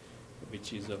 based,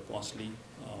 which is costly,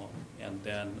 and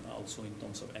then also in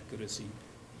terms of accuracy.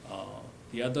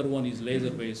 The other one is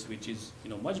laser-based, which is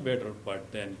much better,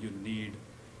 but then you need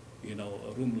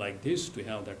a room like this to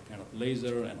have that kind of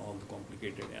laser and all the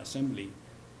complicated assembly.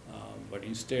 But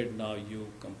instead now you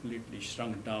completely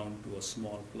shrunk down to a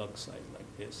small plug size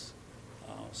like this.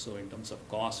 So in terms of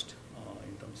cost,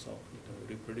 in terms of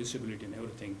reproducibility and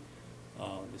everything,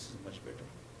 this is much better.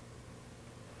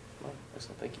 Well,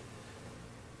 excellent, thank you.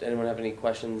 Does anyone have any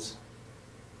questions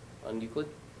on Euclid?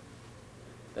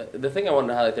 The thing I wanted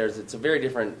to highlight there is it's a very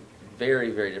different,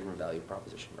 very different value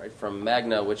proposition, right? From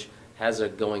Magna, which has a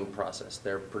going process.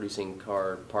 They're producing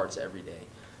car parts every day.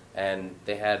 And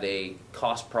they had a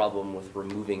cost problem with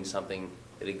removing something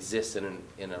that exists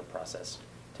in a process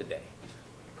today.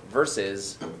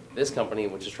 Versus this company,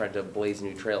 which is trying to blaze a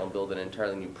new trail and build an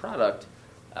entirely new product,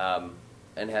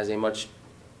 and has a much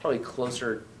probably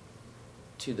closer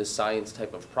to the science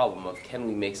type of problem of can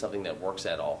we make something that works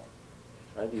at all,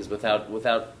 right? Because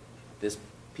without this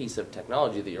piece of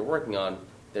technology that you're working on,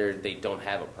 they don't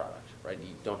have a product, right?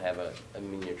 You don't have a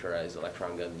miniaturized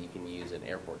electron gun that you can use in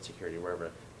airport security,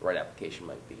 wherever the right application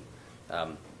might be.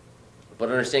 But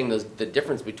understanding the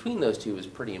difference between those two is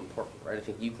pretty important, right? I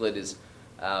think Euclid is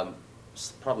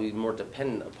probably more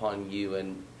dependent upon you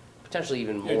and potentially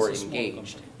even more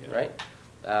engaged, company,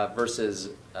 right?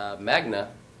 Versus Magna,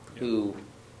 who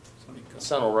the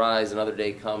sun will rise, another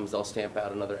day comes, they'll stamp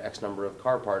out another X number of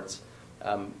car parts.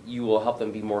 You will help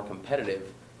them be more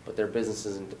competitive, but their business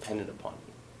isn't dependent upon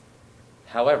you.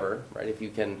 However, right, if you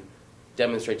can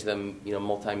demonstrate to them,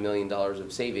 multi-million dollars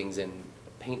of savings in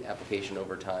a paint application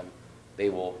over time,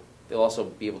 they'll also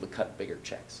be able to cut bigger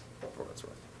checks for what it's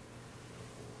worth.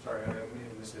 Sorry, I didn't mean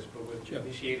to miss this, but with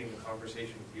initiating the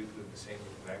conversation with Euclid the same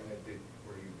with Magna,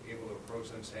 were you able to approach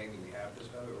them saying that we have this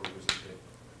value, or was it that?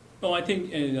 No, I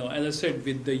think, as I said,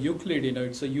 with the Euclid,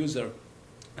 it's a user.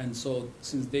 And so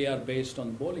since they are based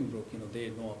on Bolingbrook,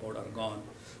 they know about Argonne.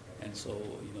 And so,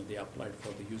 they applied for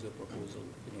the user proposal.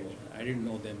 I didn't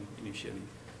know them initially,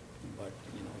 but,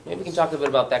 Maybe we can talk a bit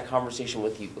about that conversation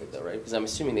with Euclid, though, right? Because I'm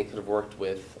assuming they could have worked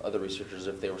with other researchers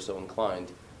if they were so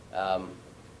inclined.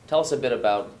 Tell us a bit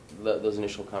about those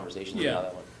initial conversations and how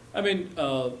that went. I mean,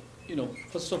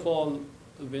 first of all,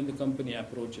 when the company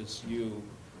approaches you,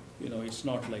 it's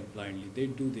not like blindly. They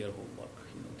do their homework.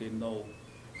 They know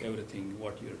everything,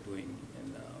 what you're doing.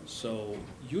 And so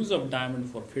use of diamond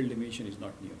for field emission is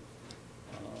not new.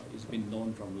 It's been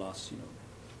known from last,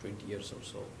 20 years or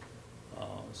so.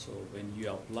 So when you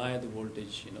apply the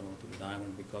voltage, to the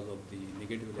diamond because of the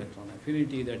negative electron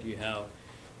affinity that you have,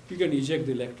 you can eject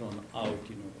the electron out,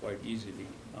 quite easily.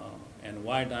 And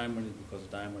why diamond is because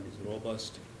diamond is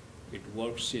robust. It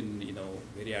works in,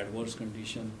 very adverse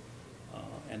condition.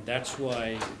 And that's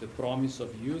why the promise of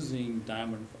using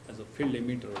diamond as a field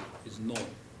emitter is known.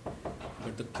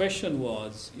 But the question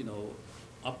was,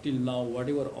 up till now,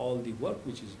 whatever all the work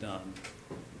which is done,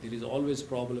 there is always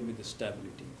problem with the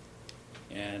stability.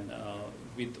 And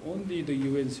with only the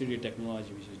UNCD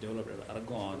technology which is developed at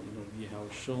Argonne, we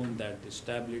have shown that the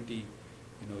stability,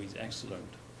 is excellent.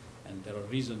 And there are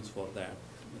reasons for that,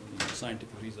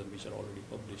 scientific reasons which are already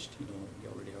published, we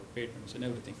already have patents and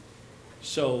everything.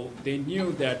 So they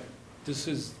knew that this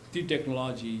is the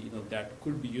technology, that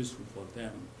could be useful for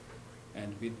them.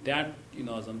 And with that,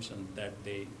 assumption that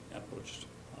they approached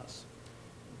us.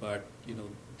 But,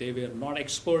 they were not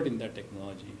expert in that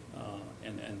technology.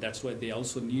 And that's why they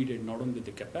also needed not only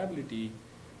the capability,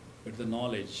 but the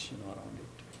knowledge, around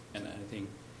it. And I think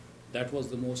that was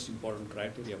the most important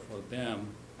criteria for them,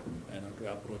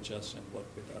 to approach us and work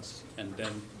with us. And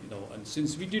then, and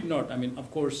since we did not,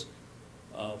 of course,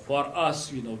 for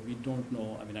us, we don't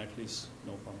know, at least,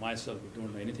 for myself, we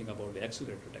don't know anything about the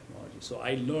accelerator technology. So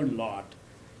I learned a lot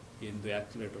in the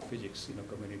accelerator physics,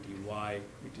 community, why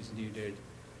it is needed,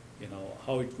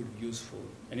 how it could be useful.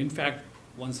 And in fact,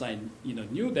 once I,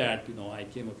 knew that, I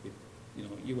came up with,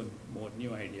 even more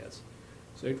new ideas.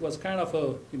 So it was kind of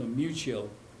a, mutual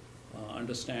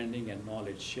understanding and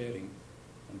knowledge sharing,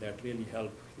 and that really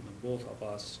helped, both of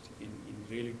us in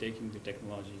really taking the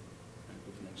technology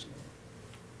to the next level.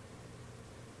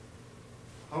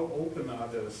 How open are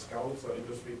the scouts or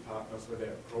industry partners when they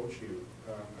approach you?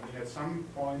 At some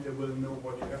point they will know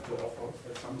what you have to offer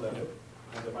at some level,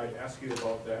 and they might ask you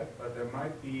about that, but there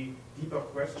might be deeper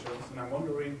questions, and I'm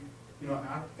wondering,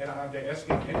 are they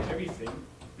asking everything?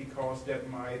 Because that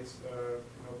might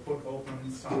put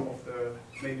open some of the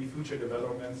maybe future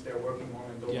developments they're working on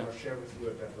and don't want to share with you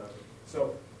at that level.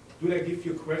 So do they give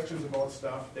you questions about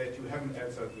stuff that you haven't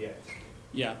answered yet?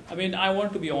 Yeah, I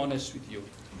want to be honest with you.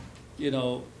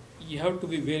 You have to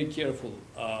be very careful,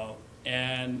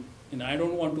 and I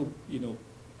don't want to,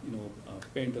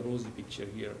 paint a rosy picture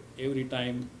here. Every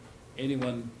time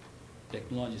anyone,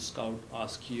 technology scout,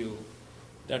 asks you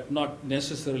that not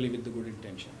necessarily with the good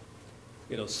intention.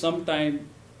 You know, sometime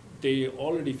they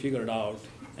already figured out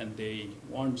and they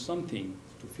want something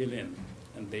to fill in,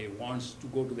 and they wants to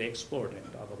go to the expert and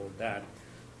talk about that,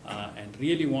 and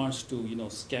really wants to, you know,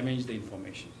 scavenge the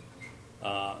information.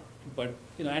 But,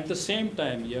 you know, at the same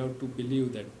time, you have to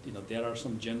believe that, you know, there are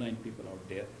some genuine people out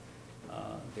there.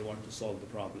 They want to solve the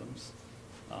problems.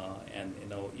 And, you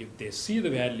know, if they see the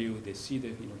value, they see the,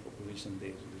 you know, proposition,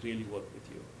 they really work with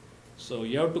you. So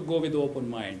you have to go with open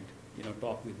mind, you know,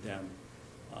 talk with them.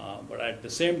 But at the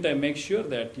same time, make sure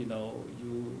that, you know,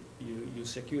 you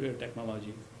secure your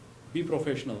technology, be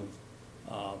professional,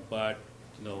 but,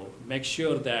 you know, make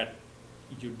sure that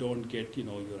you don't get, you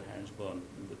know, your hands burned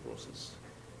in the process.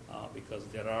 Because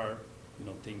there are, you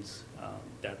know, things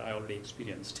that I already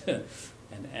experienced,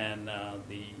 and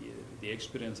the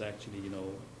experience actually, you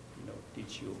know,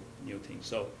 teach you new things.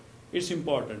 So it's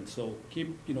important. So keep,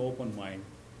 you know, open mind,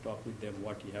 talk with them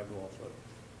what you have to offer,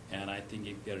 and I think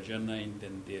if they're genuine,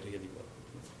 then they really work with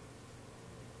you.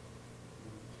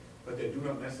 But they do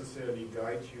not necessarily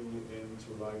guide you into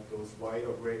like those wide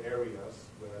or gray areas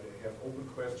where they have open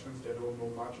questions, they don't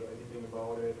know much or anything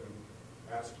about it, and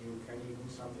ask you, can you do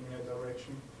something in that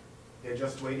direction? They're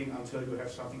just waiting until you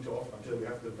have something to offer, until you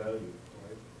have the value,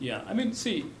 right? Yeah, I mean,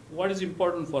 see, what is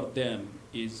important for them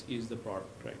is the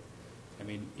product, right? I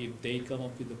mean, if they come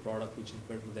up with a product which is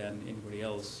better than anybody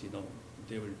else, you know,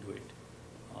 they will do it.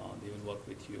 They will work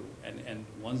with you. And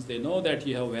once they know that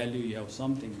you have value, you have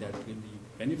something that really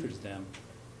benefits them,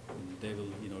 they will,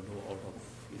 you know, do out of,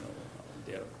 you know,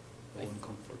 their own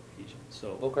comfort region.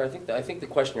 So, Volker, I think the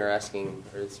question you're asking,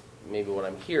 or it's maybe what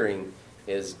I'm hearing,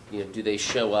 is, you know, do they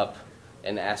show up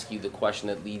and ask you the question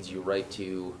that leads you right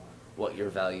to what your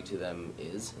value to them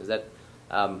is? Is that,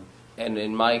 and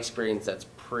in my experience, that's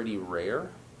pretty rare.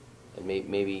 And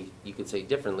maybe you could say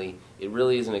differently. It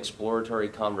really is an exploratory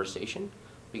conversation,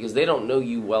 because they don't know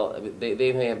you well.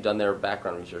 They may have done their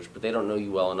background research, but they don't know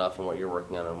you well enough and what you're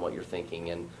working on and what you're thinking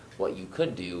and what you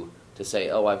could do to say,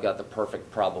 oh, I've got the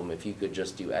perfect problem if you could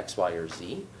just do X, Y, or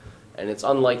Z. And it's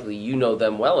unlikely you know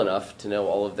them well enough to know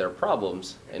all of their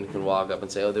problems and can walk up and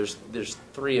say, oh, there's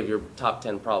 3 of your top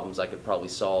 10 problems I could probably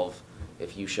solve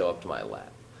if you show up to my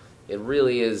lab. It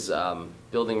really is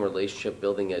building a relationship,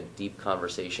 building a deep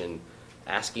conversation,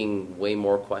 asking way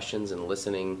more questions and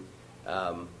listening,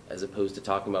 as opposed to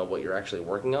talking about what you're actually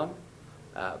working on.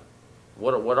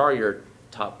 What are your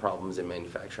top problems in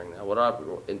manufacturing now?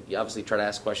 And you obviously try to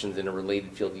ask questions in a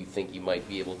related field you think you might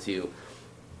be able to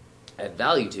add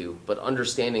value to, but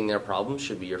understanding their problems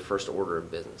should be your first order of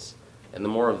business. And the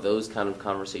more of those kind of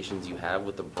conversations you have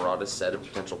with the broadest set of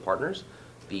potential partners,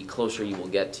 the closer you will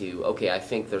get to, okay, I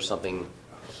think there's something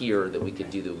here that we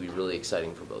could do that would be really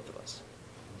exciting for both of us.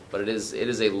 But it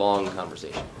is a long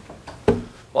conversation.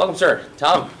 Welcome, sir.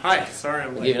 Tom. Hi. Sorry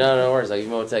I'm late. No worries. I'll give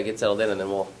you a moment to get settled in, and then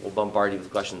we'll bombard you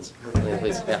with questions.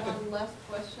 Please. Yeah. One last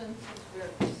question,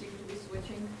 since we seem to be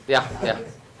switching. Yeah.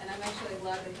 And I'm actually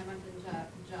glad that Hemant and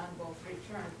John both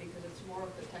returned, because it's more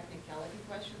of the technicality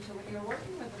question. So when you're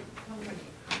working with a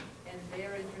company and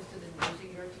they're interested in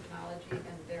using your technology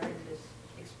and they're in this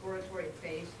exploratory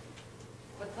phase,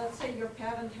 but let's say your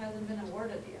patent hasn't been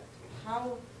awarded yet,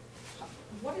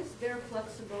 what is their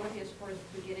flexibility as far as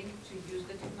beginning to use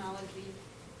the technology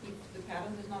if the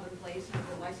patent is not in place and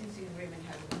the licensing agreement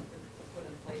hasn't been put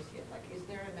in place yet? Like, is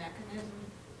there a mechanism,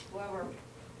 whoever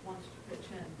wants to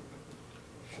pitch in?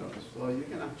 Sure. So you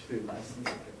can actually license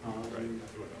the technology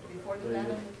Before the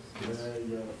patent is...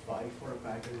 you apply for a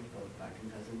patent, but the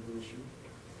patent hasn't been issued.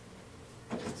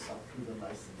 It's up to the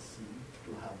licensee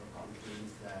to have a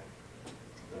confidence that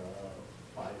the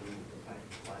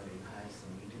patent filing has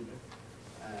some meat in it,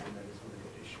 and that is going to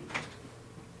get issued.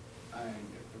 And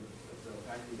if the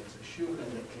patent gets issued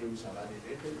and the claims are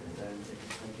validated, then they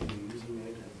can continue using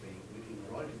it and making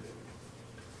a royalty payment.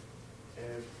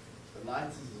 If the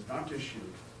license is not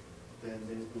issued, then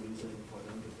there is no reason for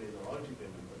them to pay the royalty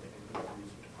payment, but they can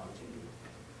continue to continue.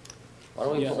 Why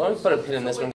don't we put a pin in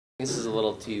this one? This is a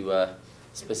little too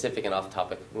specific and off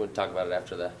topic. We'll talk about it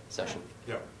after the session.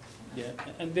 Yeah,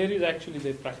 and there is actually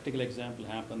the practical example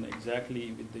happened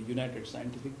exactly with the United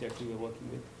Scientific that we were working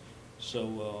with.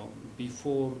 So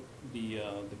before the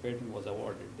patent was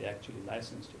awarded, they actually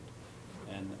licensed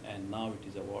it, and now it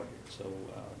is awarded. So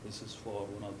this is for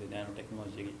one of the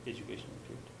nanotechnology educational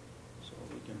field. So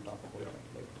we can talk about that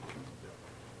later.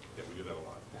 Yeah, we do that a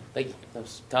lot. Thank you.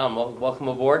 Tom, welcome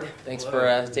aboard. Thanks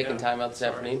for taking time out this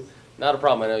afternoon. Not a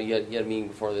problem. I know you had a meeting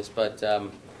before this, but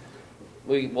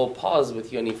we'll pause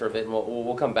with you, Ani, for a bit, and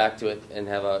we'll come back to it and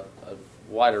have a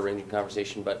wider ranging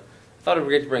conversation. But I thought it would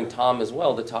be great to bring Tom as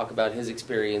well to talk about his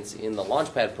experience in the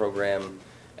Launchpad program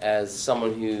as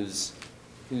someone who's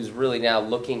really now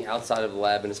looking outside of the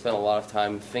lab and has spent a lot of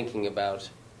time thinking about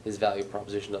his value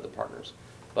proposition to other partners.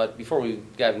 But before we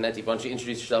dive in that deep, why don't you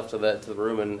introduce yourself to the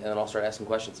room, and then I'll start asking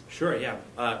questions. Sure, yeah.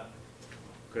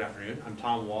 Good afternoon. I'm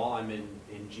Tom Wall. I'm in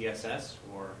GSS,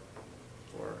 or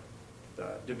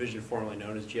the division formerly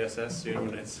known as GSS, soon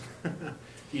when it's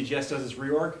DGS does its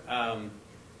reorg.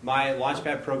 My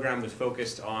Launchpad program was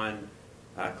focused on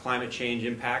climate change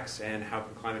impacts and how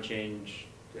can climate change,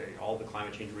 all the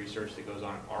climate change research that goes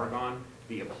on at Argonne,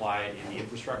 be applied in the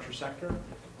infrastructure sector.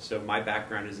 So my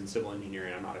background is in civil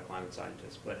engineering. I'm not a climate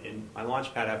scientist, but in my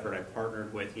Launchpad effort, I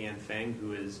partnered with Yan Feng,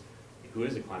 who is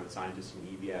a climate scientist in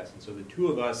EBS, and so the two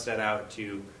of us set out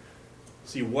to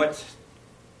see what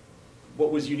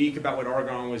was unique about what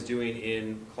Argonne was doing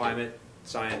in climate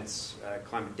science,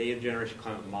 climate data generation,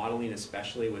 climate modeling,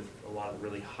 especially with a lot of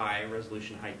really high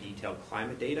resolution, high detailed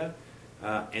climate data,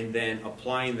 and then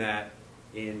applying that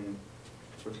in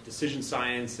sort of decision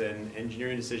science and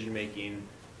engineering decision making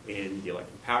in the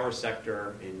electric power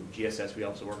sector. In GSS, we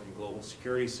also work in global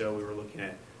security, so we were looking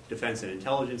at defense and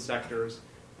intelligence sectors,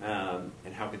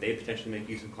 and how could they potentially make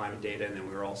use of climate data, and then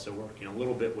we were also working a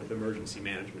little bit with emergency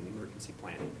management and emergency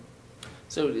planning.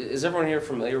 So is everyone here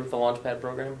familiar with the Launchpad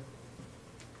program?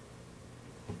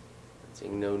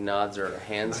 Seeing no nods or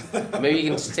hands. Maybe you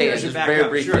can say just very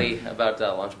briefly about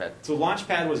Launchpad. So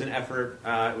Launchpad was an effort.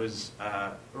 It was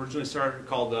originally started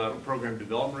called Program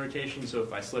Development Rotation. So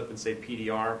if I slip and say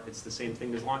PDR, it's the same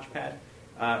thing as Launchpad.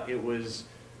 It was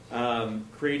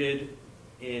created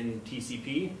in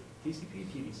TCP,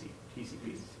 TDC,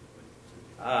 TCP,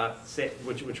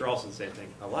 which are also the same thing.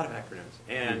 A lot of acronyms.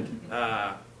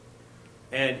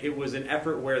 And it was an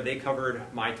effort where they covered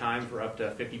my time for up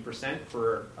to 50%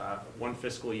 for one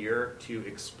fiscal year to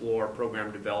explore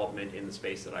program development in the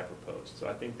space that I proposed. So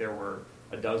I think there were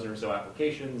a dozen or so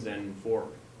applications, and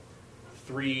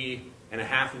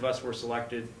 3.5 of us were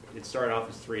selected. It started off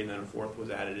as 3, and then a 4th was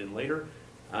added in later.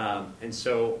 And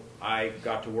so I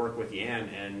got to work with Yan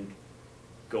and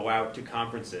go out to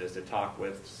conferences to talk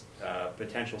with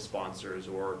potential sponsors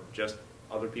or just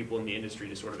other people in the industry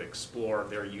to sort of explore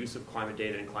their use of climate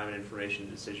data and climate information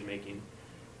in decision making,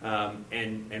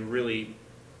 and really,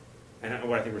 and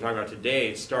what I think we're talking about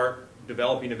today, start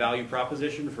developing a value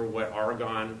proposition for what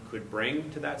Argonne could bring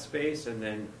to that space, and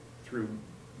then through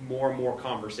more and more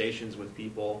conversations with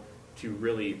people to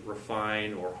really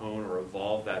refine or hone or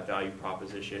evolve that value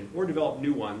proposition, or develop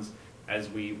new ones as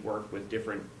we work with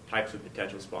different types of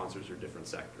potential sponsors or different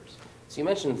sectors. So you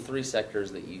mentioned 3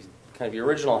 sectors that you, kind of your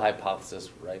original hypothesis,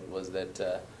 right, was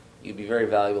that you'd be very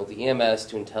valuable to EMS,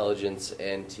 to intelligence,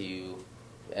 and to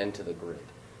the grid.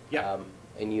 Yeah.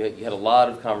 And you had a lot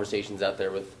of conversations out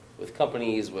there with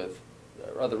companies, with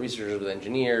other researchers, with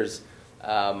engineers.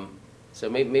 So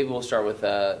maybe we'll start with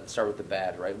the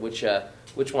bad, right? Which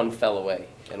one fell away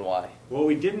and why? Well,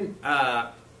 we didn't.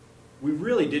 We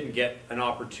really didn't get an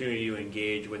opportunity to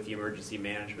engage with the emergency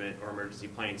management or emergency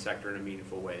planning sector in a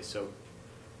meaningful way. So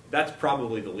that's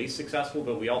probably the least successful,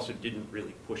 but we also didn't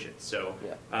really push it. So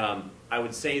yeah. I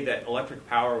would say that electric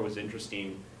power was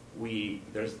interesting.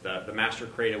 There's the master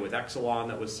CRADA with Exelon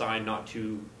that was signed not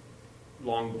too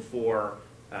long before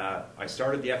I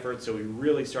started the effort. So we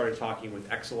really started talking with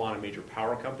Exelon and major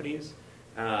power companies.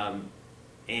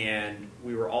 And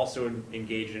we were also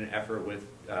engaged in an effort with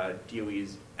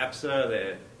DOE's EPSA,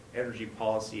 the Energy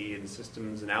Policy and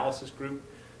Systems Analysis Group,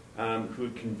 who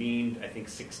had convened, I think,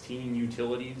 16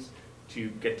 utilities to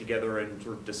get together and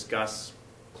sort of discuss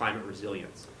climate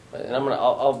resilience. And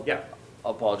I'll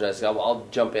apologize. I'll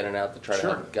jump in and out to try to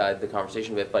help guide the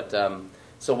conversation a bit. But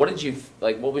so what did you,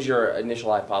 what was your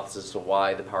initial hypothesis to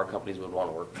why the power companies would want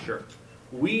to work? Sure.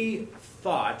 We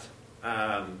thought,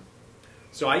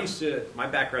 so my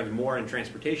background is more in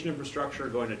transportation infrastructure,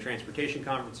 going to transportation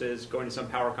conferences, going to some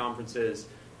power conferences.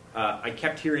 I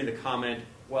kept hearing the comment,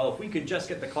 well, if we could just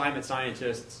get the climate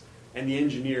scientists and the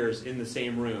engineers in the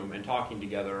same room and talking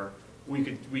together, we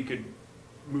could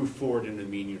move forward in a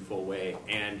meaningful way.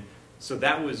 And so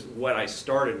that was what I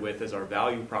started with as our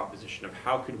value proposition of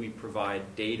how could we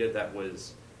provide data that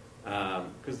was,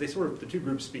 because the two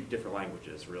groups speak different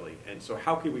languages, really. And so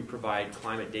how could we provide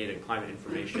climate data and climate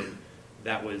information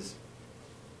that was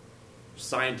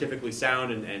scientifically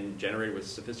sound and generated with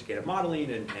sophisticated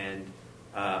modeling,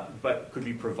 but could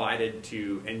be provided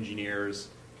to engineers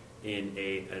in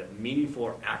a meaningful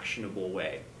or actionable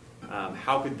way.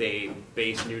 How could they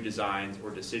base new designs or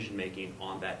decision making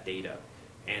on that data?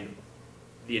 And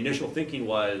the initial thinking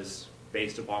was,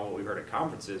 based upon what we heard at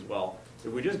conferences, well,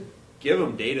 if we just give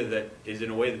them data that is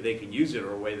in a way that they can use it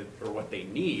or what they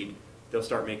need, they'll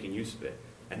start making use of it.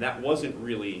 And that wasn't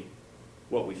really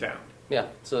what we found. Yeah,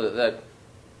 so that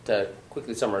to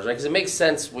quickly summarize, right? Because it makes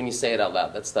sense when you say it out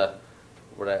loud. That's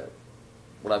what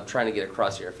I'm trying to get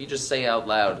across here. If you just say out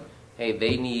loud, hey,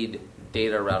 they need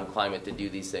data around climate to do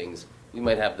these things, we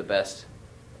might have the best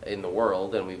in the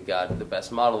world, and we've got the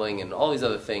best modeling and all these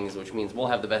other things, which means we'll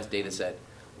have the best data set.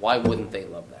 Why wouldn't they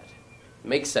love that?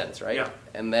 Makes sense, right? Yeah.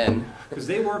 And then because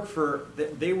they work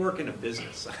in a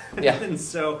business. Yeah. And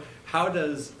so how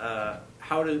does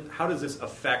this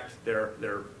affect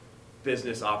their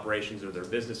business operations or their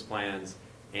business plans?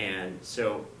 And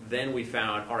so then we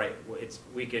found, all right,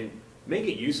 we can make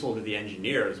it useful to the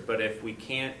engineers, but if we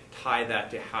can't tie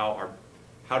that to how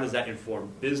does that inform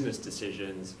business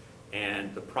decisions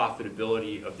and the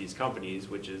profitability of these companies,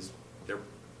 which is they're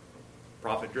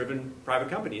profit-driven private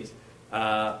companies,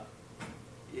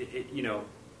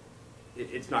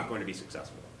 it's not going to be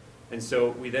successful. And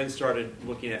so we then started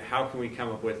looking at how can we come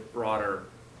up with broader,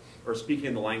 or speaking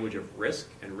in the language of risk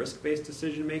and risk-based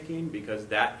decision-making, because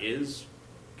that is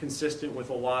consistent with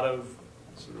a lot of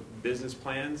sort of business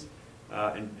plans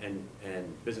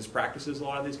and business practices of a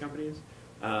lot of these companies.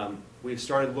 We've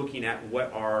started looking at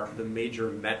what are the major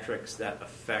metrics that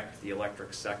affect the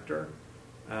electric sector.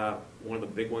 One of the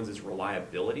big ones is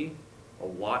reliability. A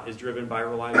lot is driven by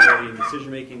reliability and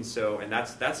decision-making. And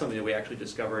that's something that we actually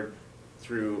discovered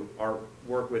through our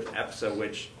work with EPSA,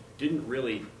 which didn't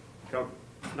really come,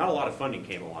 not a lot of funding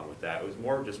came along with that. It was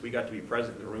more just we got to be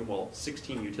present in the room while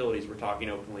 16 utilities were talking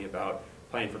openly about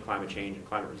planning for climate change and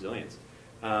climate resilience.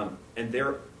 And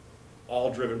they're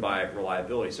all driven by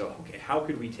reliability. So, okay, how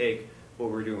could we take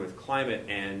what we're doing with climate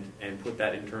and put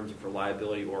that in terms of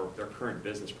reliability or their current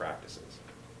business practices?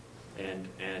 And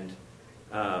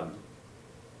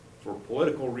for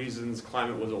political reasons,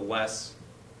 climate was a less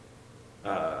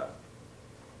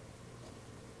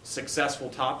successful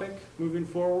topic moving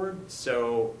forward.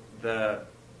 So the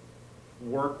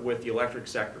work with the electric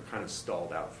sector kind of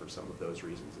stalled out for some of those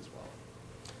reasons as well.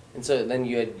 And so then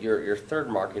you had your third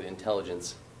market,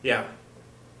 intelligence. Yeah,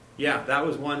 that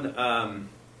was one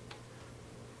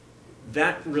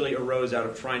that really arose out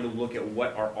of trying to look at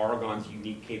what are Argonne's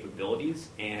unique capabilities,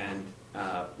 and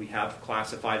we have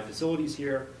classified facilities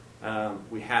here.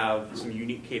 We have some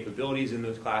unique capabilities in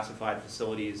those classified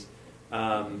facilities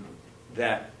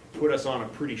that put us on a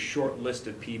pretty short list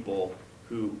of people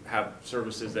who have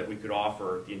services that we could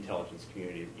offer the intelligence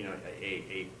community.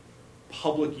 A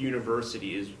public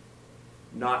university is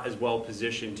not as well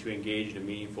positioned to engage in a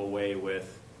meaningful way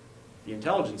with the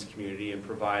intelligence community and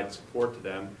provide support to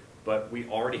them, but we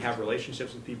already have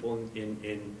relationships with people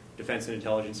in defense and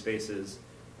intelligence spaces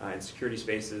and security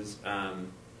spaces,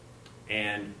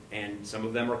 and some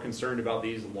of them are concerned about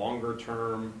these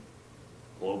longer-term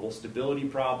global stability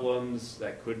problems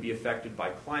that could be affected by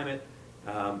climate,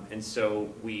 and so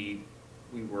we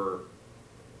were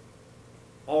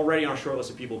already on a short list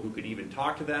of people who could even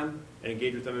talk to them and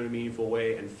engage with them in a meaningful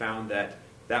way, and found that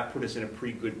put us in a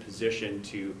pretty good position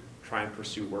to try and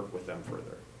pursue work with them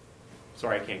further.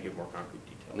 Sorry, I can't give more concrete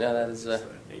details. No, that is the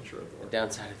nature of the work.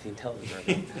 Downside of the intelligence.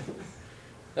 Right?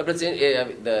 No, but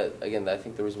I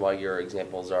think the reason why your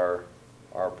examples are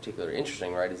particularly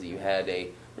interesting, right, is that you had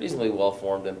a reasonably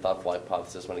well-formed and thoughtful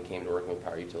hypothesis when it came to working with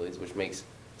power utilities, which makes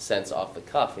sense off the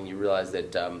cuff, and you realize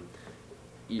that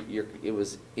it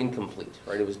was incomplete,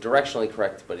 right? It was directionally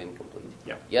correct, but incomplete.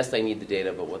 Yeah. Yes, they need the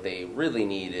data, but what they really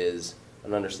need is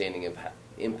an understanding of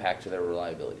impact to their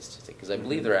reliability statistic, because I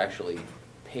believe they're actually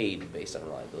paid based on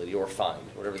reliability or fined,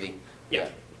 whatever the... Yeah,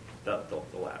 the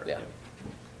latter. Yeah.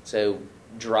 So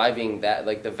driving that,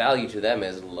 like the value to them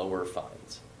is lower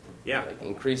fines. Yeah. Like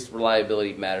increased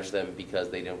reliability matters to them because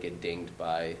they don't get dinged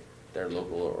by their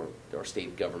local or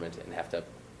state government and have to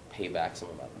pay back some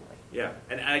amount of money. Yeah,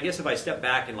 and I guess if I step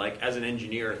back and as an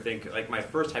engineer think, my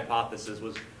first hypothesis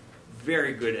was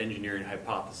very good engineering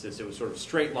hypothesis. It was sort of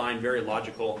straight line, very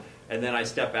logical, and then I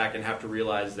step back and have to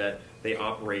realize that they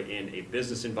operate in a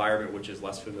business environment which is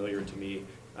less familiar to me,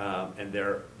 and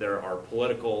there are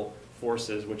political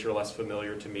forces which are less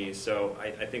familiar to me. So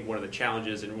I think one of the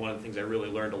challenges and one of the things I really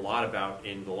learned a lot about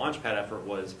in the Launchpad effort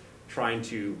was trying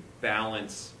to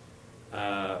balance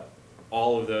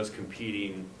all of those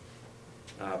competing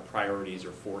priorities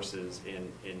or forces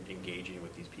in engaging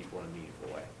with these people in a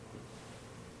meaningful way.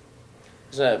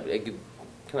 There's a good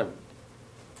kind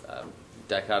of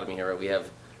dichotomy here, right? We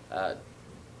have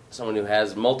someone who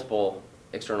has multiple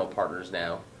external partners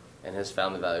now and has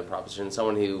found the value proposition,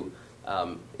 someone who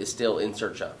is still in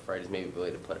search of, right, is maybe the way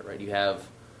to put it, right? You have,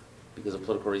 because of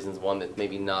political reasons, one that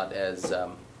maybe not as,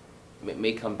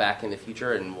 may come back in the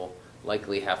future and will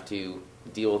likely have to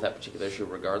deal with that particular issue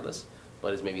regardless,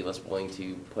 but is maybe less willing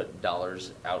to put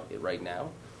dollars out right now.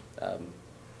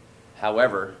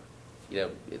 However,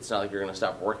 it's not like you're going to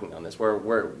stop working on this.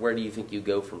 Where do you think you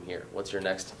go from here? What's your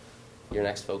next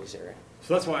focus area?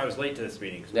 So that's why I was late to this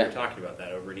meeting, because we Yeah. were talking about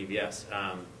that over at EBS.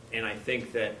 And I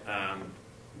think that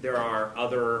there are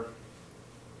other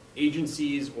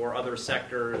agencies or other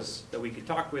sectors that we could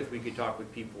talk with. We could talk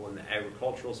with people in the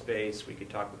agricultural space. We could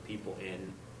talk with people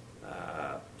in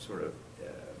sort of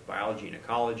biology and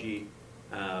ecology,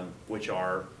 which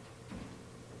are,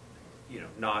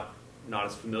 not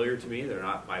as familiar to me.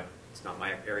 It's not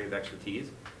my area of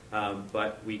expertise.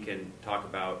 But we can talk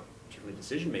about particularly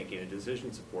decision making, and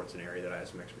decision support's an area that I have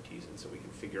some expertise in, so we can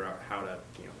figure out how to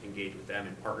engage with them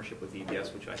in partnership with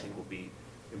EBS, which I think will be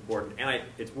important. And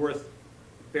it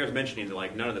bears mentioning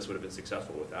that none of this would have been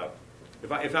successful without.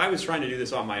 If I was trying to do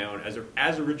this on my own,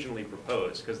 as originally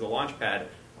proposed, because the Launchpad,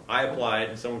 I applied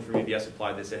and someone from EBS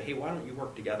applied. They said, "Hey, why don't you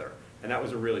work together?" And that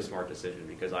was a really smart decision,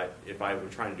 because if I were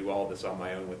trying to do all of this on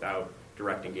my own without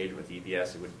direct engagement with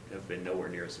EBS, it would have been nowhere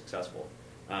near as successful.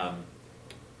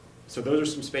 So those are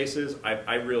some spaces.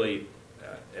 I really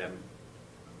am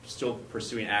still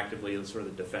pursuing actively in sort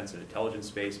of the defense and intelligence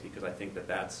space, because I think that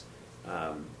that's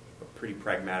a pretty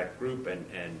pragmatic group,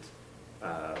 and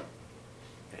I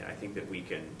think that we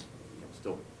can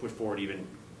still push forward even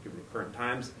given the current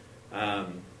times.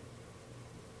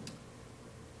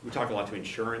 We talked a lot to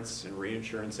insurance and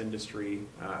reinsurance industry.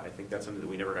 I think that's something that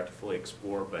we never got to fully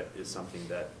explore, but is something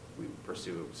that we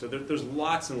pursue. So there's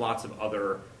lots and lots of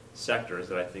other sectors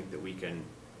that I think that we can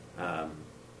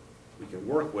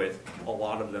work with. A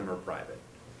lot of them are private,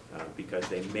 because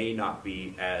they may not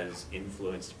be as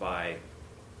influenced by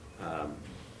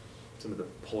some of the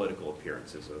political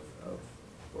appearances of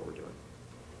what we're doing.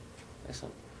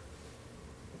 Excellent.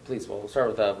 Please, we'll start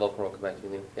with Volker. We'll come back to you,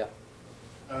 Liam. Yeah.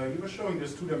 You were showing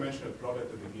this two-dimensional plot at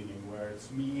the beginning, where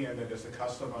it's me and then there's a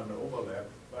customer and the overlap,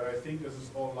 but I think this is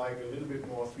all like a little bit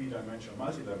more three-dimensional,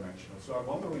 multi-dimensional. So I'm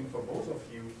wondering, for both of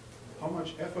you, how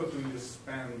much effort do you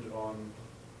spend on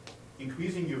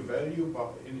increasing your value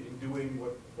in doing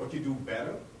what you do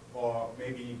better, or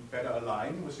maybe better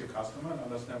align with your customer and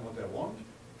understand what they want,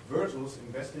 versus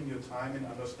investing your time in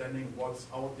understanding what's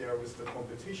out there with the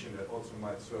competition that also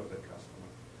might serve that customer?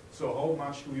 So how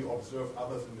much do you observe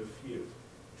others in the field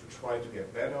to try to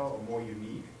get better or more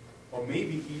unique, or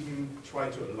maybe even try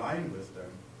to align with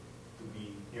them to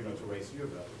be, to raise your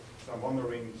value? So I'm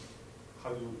wondering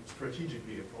how you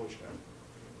strategically approach that.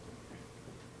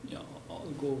 Yeah, I'll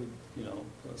go with,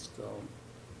 first.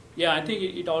 Yeah, I think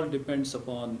it all depends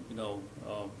upon,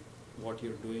 what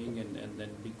you're doing, and then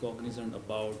be cognizant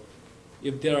about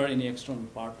if there are any external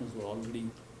partners who are already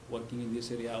working in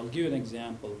this area. I'll give you an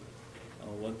example,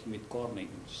 working with Corning.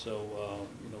 So,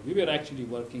 we were actually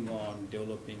working on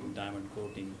developing diamond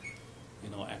coating,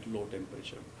 at low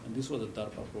temperature. And this was a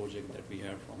DARPA project that we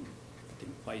had from, I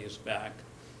think, 5 years back.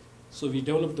 So we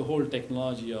developed the whole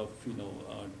technology of,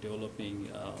 developing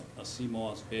a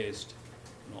CMOS-based,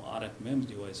 RF MEMS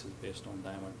devices based on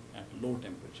diamond at low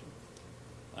temperature.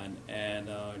 And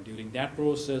during that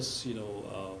process,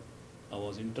 I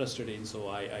was interested in, so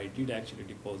I did actually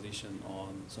deposition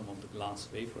on some of the glass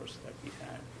wafers that we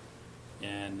had,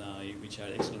 and which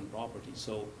had excellent properties.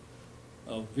 So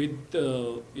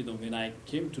when I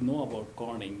came to know about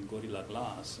Corning, Gorilla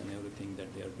Glass, and everything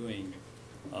that they are doing,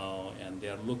 and they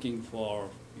are looking for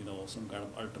some kind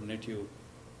of alternative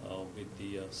with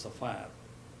the sapphire,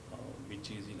 which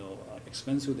is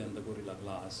expensive than the Gorilla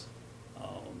Glass,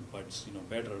 but it's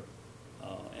better,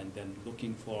 and then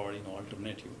looking for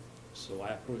alternative. So I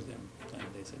approached them, and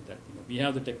they said that we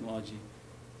have the technology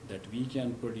that we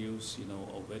can produce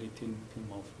a very thin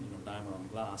film of diamond on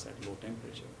glass at low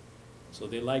temperature. So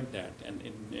they liked that,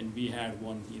 and we had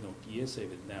one TSA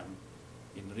with them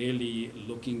in really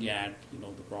looking at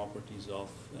the properties of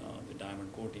the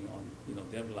diamond coating on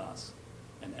their glass,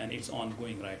 and it's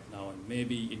ongoing right now, and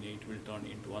maybe it will turn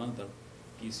into another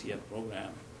TCF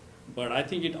program. But I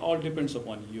think it all depends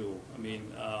upon you. I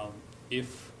mean,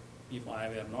 if I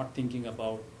were not thinking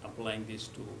about applying this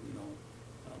to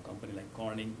a company like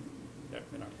Corning, that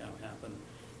may not have happened.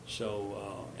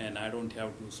 So and I don't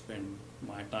have to spend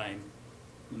my time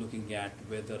looking at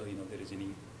whether there is any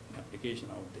application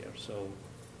out there. So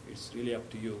it's really up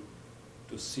to you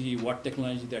to see what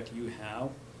technology that you have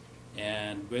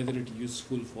and whether it's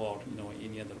useful for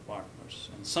any other partners.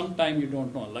 And sometimes you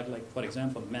don't know. Like for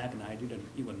example, Mac and I didn't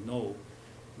even know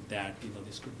that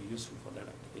this could be useful for that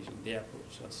application. They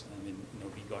approached us. I mean,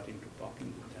 we got into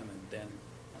talking with them, and then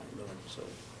I learned. So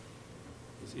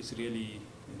it's really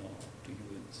up to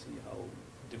you and see how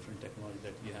different technology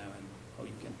that you have and how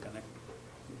you can connect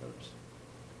with others.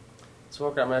 So,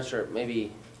 Volker, I'm not sure.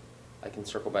 Maybe I can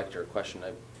circle back to your question.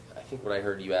 think what I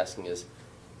heard you asking is,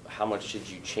 how much should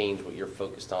you change what you're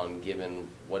focused on given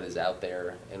what is out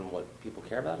there and what people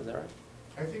care about? Is that right?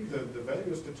 I think the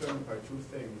value is determined by two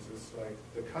things. It's like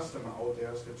the customer out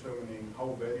there is determining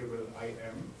how valuable I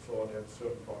am for that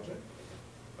certain project.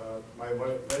 My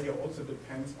value also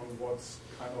depends on what's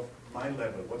kind of my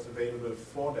level, what's available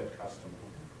for that customer,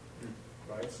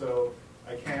 right? So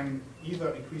I can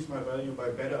either increase my value by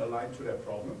better aligned to their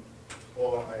problem,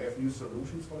 or I have new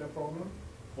solutions for their problem,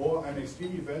 or I'm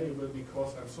extremely valuable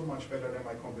because I'm so much better than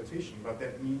my competition, but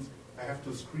that means I have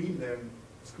to screen them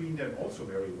also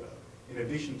very well. In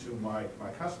addition to my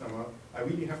customer, I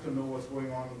really have to know what's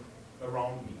going on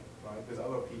around me, right? There's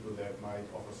other people that might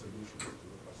offer solutions to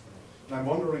the customer. And I'm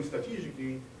wondering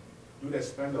strategically, do they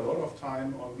spend a lot of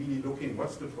time on really looking,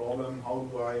 what's the problem, how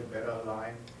do I better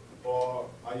align? Or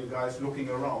are you guys looking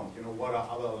around, you know, what are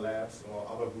other labs or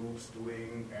other groups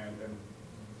doing, and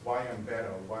why I'm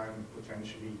better, why I'm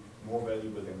potentially more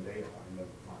valuable than they are in the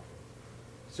market?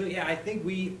 So yeah, I think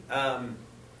we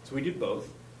did both.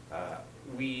 I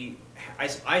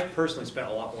personally spent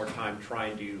a lot more time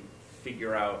trying to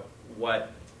figure out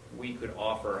what we could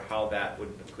offer, how that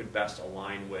could best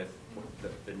align with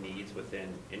the needs within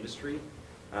industry.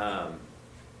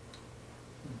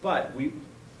 But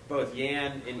both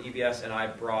Jan in EBS and I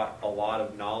brought a lot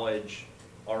of knowledge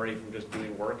already from just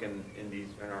doing work in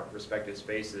our respective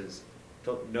spaces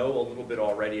to know a little bit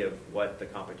already of what the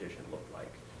competition looked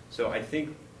like. So I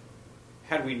think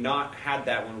had we not had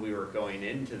that when we were going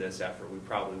into this effort, we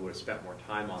probably would have spent more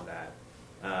time on that.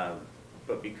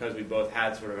 But because we both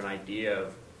had sort of an idea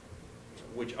of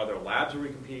which other labs are we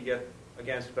competing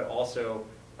against, but also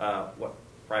what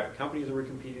private companies are we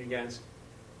competing against.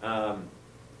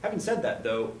 Having said that,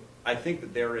 though, I think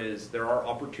that there are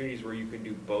opportunities where you can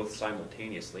do both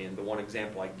simultaneously. And the one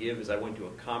example I give is I went to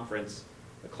a conference,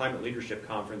 a climate leadership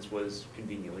conference was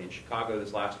conveniently in Chicago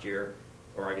this last year,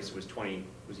 or I guess it was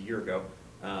a year ago.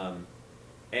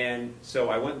 And so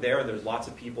I went there, and there's lots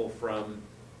of people from,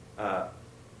 well,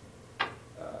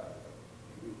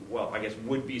 I guess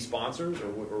would-be sponsors or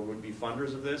would-be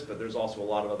funders of this, but there's also a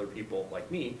lot of other people like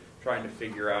me trying to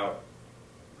figure out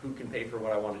who can pay for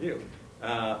what I want to do.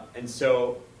 And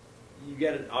so you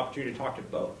get an opportunity to talk to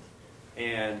both.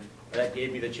 And that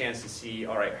gave me the chance to see,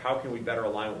 all right, how can we better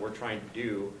align what we're trying to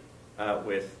do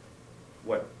with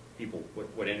what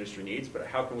industry needs, but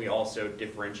how can we also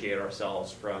differentiate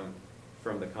ourselves from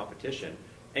the competition?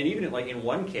 And even in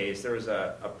one case, there was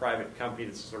a private company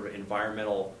that's sort of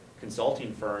environmental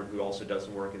consulting firm who also does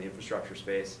some work in the infrastructure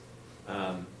space,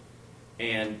 and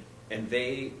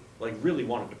they really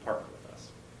wanted to partner with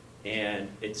us, and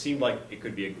it seemed like it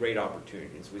could be a great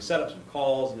opportunity. And so we set up some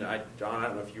calls, and John, I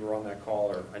don't know if you were on that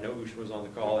call, or I know Usha was on the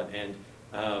call, and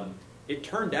it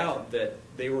turned out that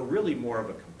they were really more of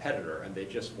a competitor, and they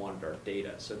just wanted our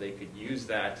data, so they could use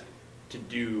that to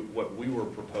do what we were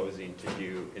proposing to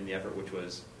do in the effort, which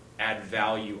was add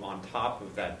value on top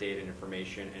of that data and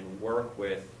information and work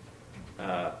with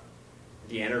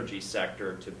the energy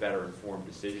sector to better inform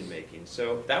decision making.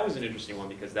 So that was an interesting one,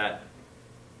 because that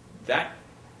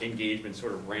engagement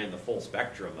sort of ran the full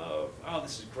spectrum of, oh,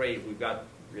 this is great, we've got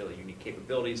really unique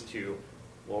capabilities, to,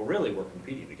 well, really we're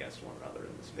competing against one another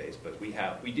in the space, but we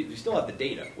still have the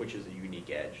data, which is a unique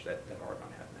edge that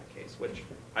Argonne had in that case, which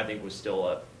I think was still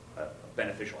a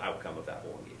beneficial outcome of that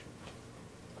whole engagement.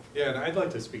 Yeah, and I'd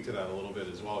like to speak to that a little bit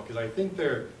as well, because I think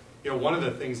one of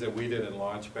the things that we did in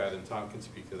Launchpad, and Tom can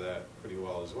speak to that pretty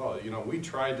well as well, we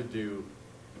tried to do,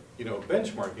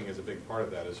 benchmarking is a big part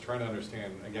of that, is trying to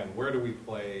understand, again, where do we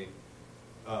play,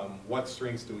 what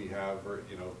strengths do we have, or,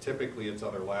 typically it's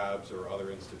other labs or other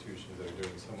institutions that are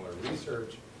doing similar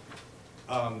research.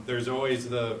 There's always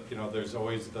the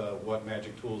what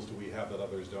magic tools do we have that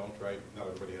others don't, right? Not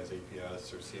everybody has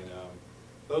APS or CNM,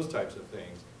 those types of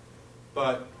things.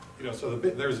 But, so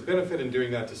there's a benefit in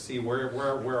doing that to see where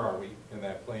are we in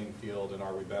that playing field, and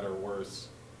are we better, worse?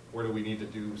 Where do we need to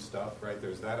do stuff, right?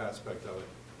 There's that aspect of it.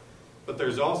 But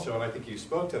there's also, and I think you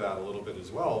spoke to that a little bit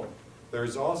as well,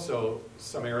 there's also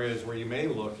some areas where you may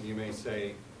look and you may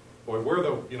say, boy, we're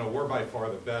by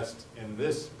far the best in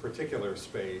this particular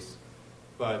space,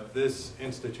 but this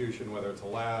institution, whether it's a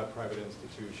lab, private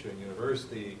institution,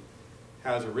 university,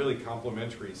 has a really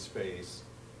complementary space.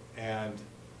 And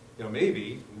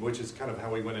maybe, which is kind of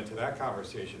how we went into that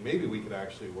conversation, maybe we could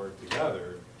actually work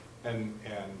together and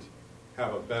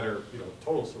have a better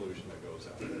total solution that goes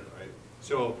out there, right?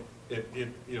 So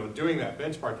doing that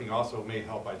benchmarking also may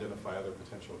help identify other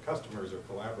potential customers or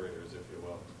collaborators, if you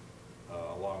will,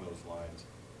 along those lines.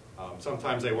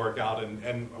 Sometimes they work out,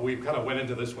 and we kind of went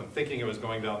into this one thinking it was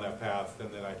going down that path,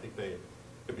 and then I think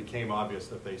it became obvious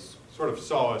that they sort of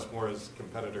saw us more as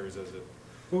competitors as it.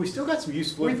 Well, we still got some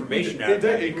useful We information did. out of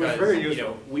that It was because, very you useful.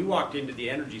 know, we walked into the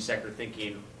energy sector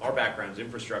thinking our background's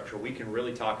infrastructure. We can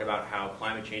really talk about how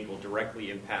climate change will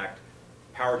directly impact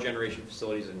power generation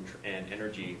facilities and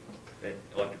energy,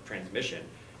 electric transmission.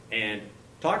 And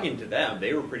talking to them,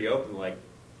 they were pretty open. Like,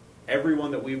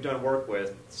 everyone that we've done work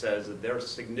with says that they're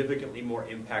significantly more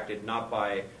impacted not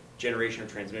by generation or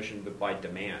transmission, but by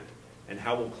demand. And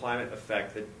how will climate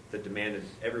affect the demand as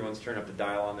everyone's turning up the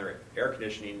dial on their air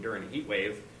conditioning during a heat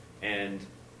wave? And,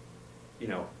 you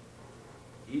know,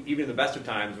 even in the best of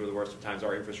times or the worst of times,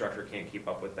 our infrastructure can't keep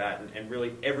up with that. And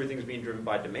really everything's being driven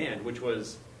by demand, which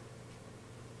was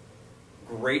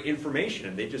great information.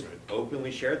 And they just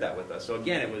openly shared that with us. So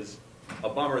again, it was a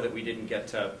bummer that we didn't get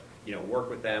to, you know, work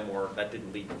with them, or that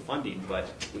didn't lead to funding, but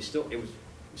we still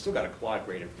got a lot of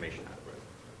great information out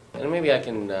of it. And maybe I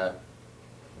can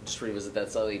just revisit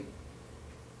that slightly.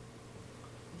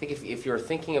 I think if you're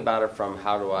thinking about it from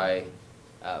how do I,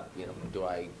 do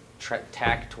I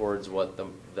tack towards what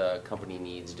the company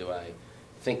needs? Do I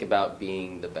think about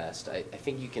being the best? I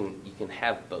think you can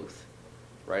have both,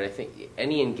 right? I think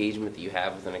any engagement that you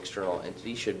have with an external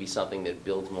entity should be something that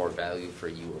builds more value for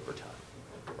you over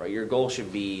time, right? Your goal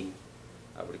should be,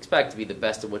 I would expect, to be the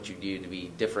best at what you do, to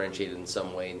be differentiated in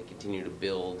some way, and to continue to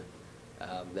build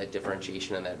that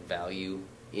differentiation and that value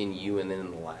in you and then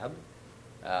in the lab.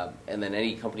 And then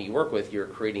any company you work with, you're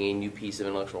creating a new piece of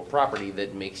intellectual property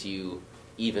that makes you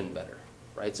even better,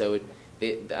 right? So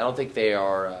I don't think they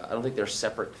are. I don't think they're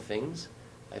separate things.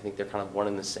 I think they're kind of one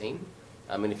and the same.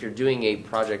 I mean, if you're doing a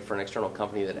project for an external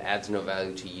company that adds no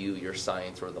value to you, your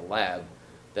science, or the lab,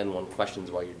 then one questions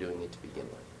why you're doing it to begin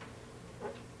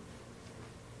with.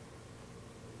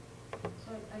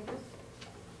 So I guess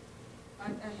I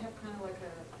have kind of like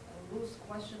a loose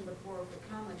question, but more of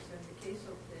a comment. So in the case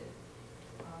of the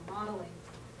modeling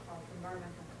of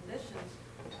environmental conditions,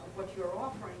 what you're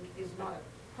offering is not a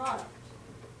product.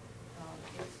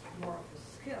 It's more of a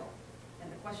skill.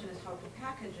 And the question is how to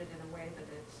package it in a way that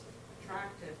it's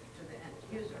attractive to the end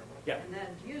user. Yeah. And the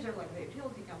end user, like the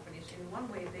utility companies, in one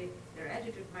way, their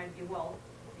attitude might be, well,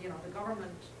 you know, the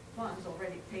government funds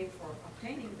already paid for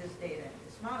obtaining this data and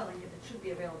this modeling, and it should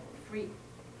be available free.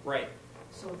 Right.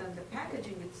 So then the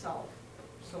packaging itself,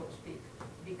 so to speak,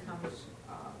 becomes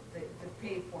the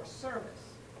paid-for service.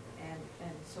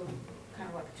 And so kind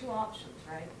of like two options,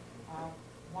 right?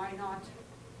 Why not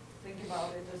think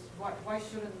about it as, why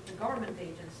shouldn't the government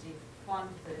agency fund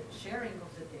the sharing of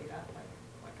the data,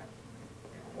 like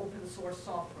a open source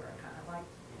software kind of like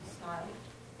style?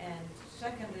 And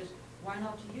second is, why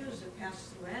not use a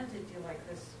pass-through entity like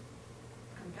this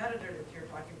competitor that you're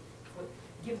talking about,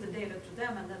 give the data to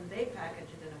them, and then they package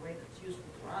it in a way that's useful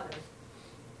for others.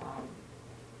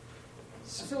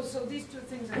 So these two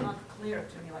things are not clear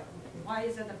to me. Like, why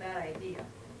is that a bad idea?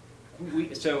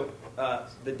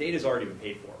 The data's already been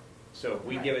paid for. So if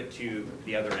we Right. give it to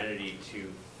the other entity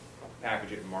to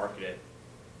package it and market it,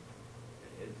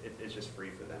 it's just free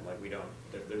for them. Like, we don't.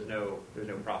 There's no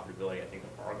profitability, I think,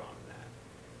 of Argonne in that.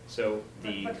 So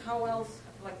But how else?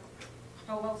 Like,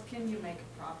 how else can you make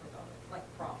a profit of it?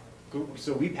 Like profit.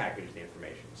 So we package the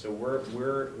information. So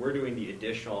we're doing the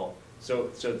additional. So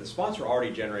the sponsor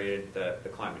already generated the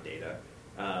climate data,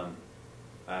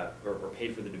 or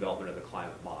paid for the development of the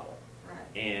climate model.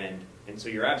 Right. And so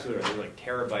you're absolutely right. There's like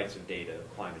terabytes of data,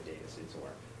 climate data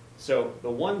somewhere. So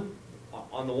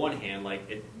on the one hand,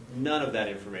 like none of that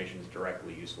information is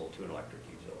directly useful to an electric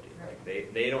utility. Right.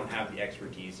 Like they don't have the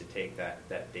expertise to take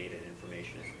that data and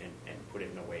information and put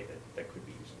it in a way that could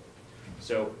be useful.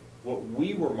 So what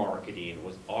we were marketing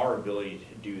was our ability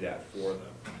to do that for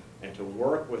them and to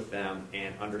work with them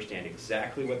and understand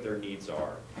exactly what their needs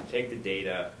are, take the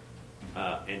data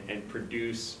and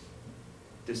produce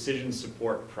decision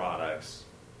support products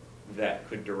that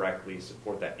could directly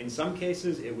support that. In some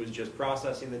cases, it was just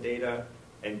processing the data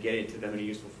and getting it to them in a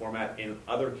useful format. In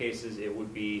other cases, it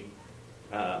would be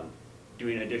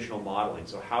doing additional modeling.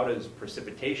 So how does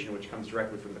precipitation, which comes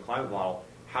directly from the climate model,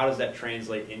 how does that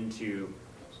translate into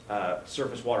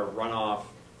surface water runoff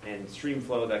and stream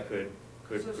flow that could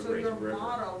So raise your a river?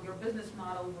 model, your business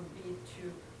model would be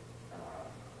to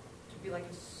be like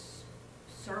a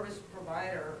service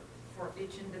provider for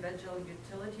each individual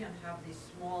utility and have these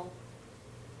small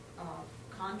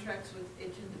contracts with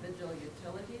each individual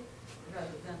utility rather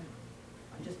than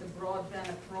just a broadband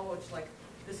approach like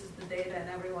this is the data and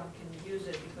everyone can use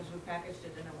it because we packaged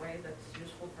it in a way that's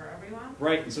useful for everyone?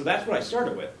 Right, and so that's what I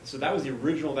started with. So that was the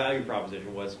original value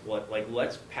proposition was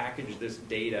let's package this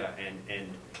data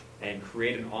and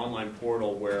create an online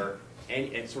portal where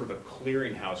and sort of a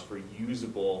clearinghouse for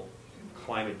usable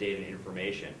climate data and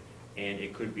information, and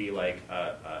it could be like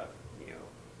a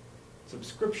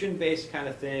subscription-based kind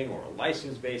of thing or a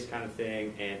license-based kind of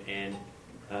thing, and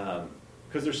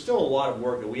because there's still a lot of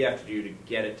work that we have to do to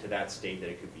get it to that state that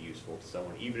it could be useful to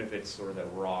someone, even if it's sort of the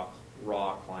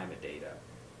raw climate data.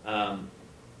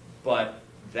 But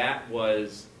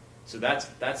that's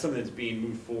something that's being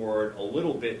moved forward a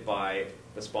little bit by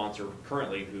the sponsor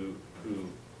currently who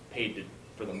paid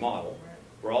for the model.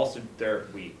 We're also there.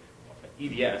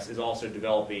 EDS is also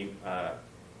developing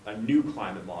a new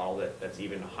climate model that's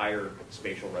even higher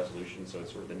spatial resolution, so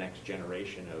it's sort of the next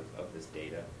generation of this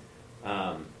data.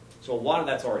 So a lot of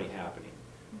that's already happening.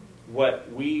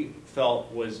 What we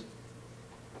felt was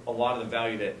a lot of the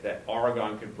value that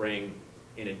Argonne could bring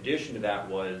in addition to that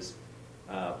was,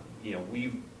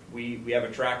 we have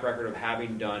a track record of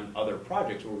having done other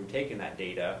projects where we've taken that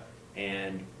data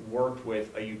and worked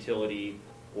with a utility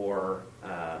or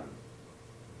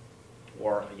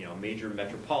major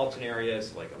metropolitan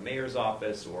areas like a mayor's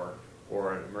office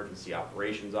or an emergency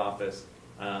operations office,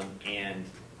 and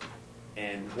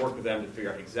work with them to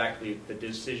figure out exactly the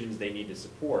decisions they need to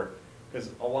support, because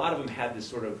a lot of them had this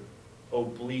sort of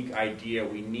oblique idea: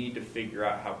 we need to figure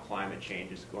out how climate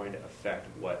change is going to affect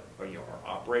our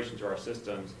operations or our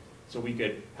systems, so we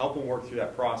could help them work through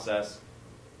that process,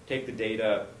 take the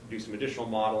data, do some additional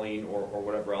modeling or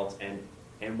whatever else,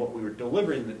 and what we were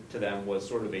delivering to them was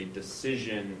sort of a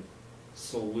decision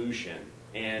solution.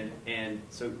 And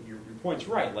so your point's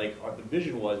right. Like, the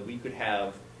vision was we could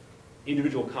have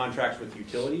individual contracts with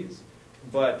utilities,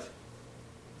 but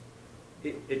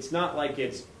it's not like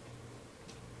it's.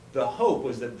 The hope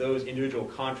was that those individual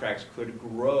contracts could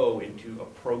grow into a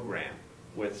program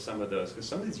with some of those, because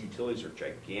some of these utilities are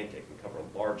gigantic and cover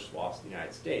large swaths of the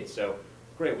United States. So,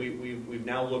 great, we've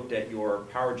now looked at your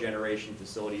power generation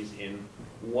facilities in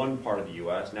one part of the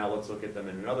U.S. Now let's look at them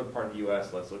in another part of the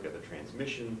U.S. Let's look at the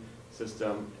transmission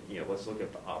system. Let's look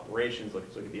at the operations.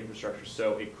 Let's look at the infrastructure.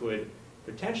 So it could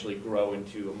potentially grow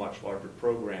into a much larger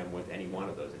program with any one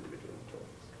of those individual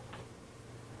utilities.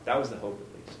 That was the hope, at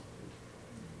least.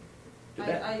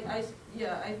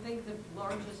 I think the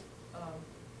largest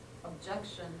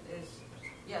objection is,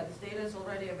 this data is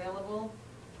already available.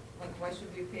 Like, why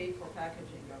should we pay for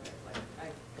packaging of it?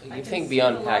 Like, You think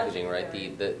beyond packaging, right?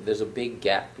 There's a big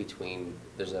gap between,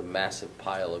 there's a massive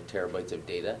pile of terabytes of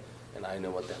data, and I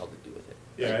know what the hell to do with it.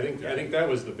 Yeah, I think that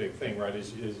was the big thing, right?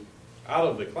 Is out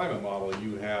of the climate model,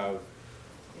 you have,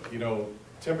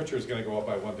 temperature is going to go up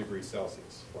by 1 degree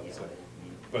Celsius, let's say.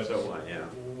 But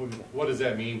what does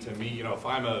that mean to me? If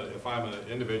I'm an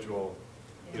individual,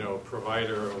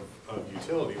 provider of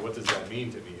utility, what does that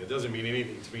mean to me? It doesn't mean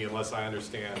anything to me unless I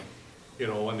understand,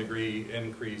 1 degree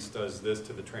increase does this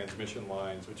to the transmission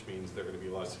lines, which means they're going to be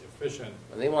less efficient.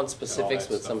 And they want specifics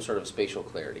with some sort of spatial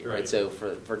clarity, right? So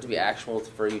for it to be actual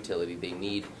for a utility,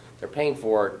 they're paying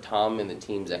for Tom and the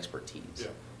team's expertise,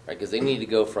 right? Because they need to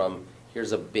go from,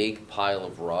 here's a big pile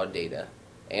of raw data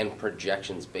and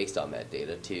projections based on that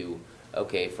data to,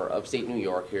 okay, for upstate New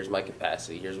York, here's my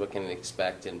capacity, here's what can I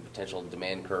expect in potential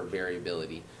demand curve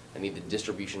variability. I need the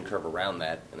distribution curve around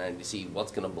that, and I need to see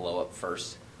what's going to blow up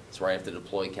first. That's where I have to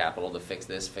deploy capital to fix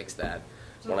this, fix that.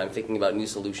 When I'm thinking about new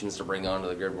solutions to bring onto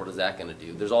the grid, what is that going to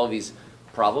do? There's all these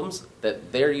problems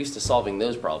that they're used to solving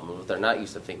those problems. What they're not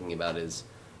used to thinking about is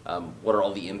what are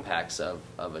all the impacts of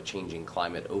a changing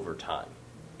climate over time.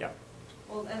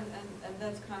 Well, and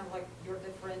that's kind of like you're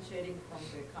differentiating from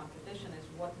the competition is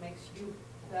what makes you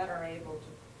better able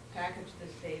to package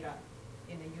this data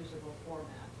in a usable format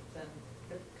than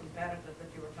the competitor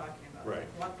that you were talking about. Right.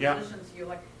 Like what positions you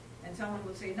like, and someone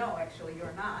would say, no, actually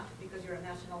you're not, because you're a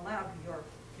national lab.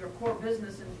 Your core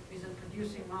business is in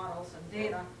producing models and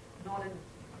data, not in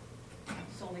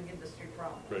solving industry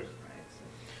problems. Right.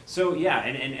 So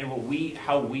and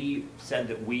how we said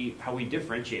that how we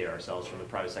differentiate ourselves from the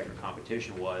private sector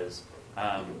competition was,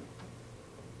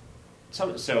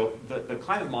 so the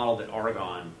climate model that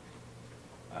Argonne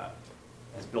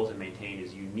has built and maintained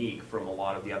is unique from a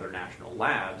lot of the other national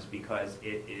labs because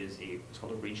it's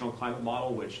called a regional climate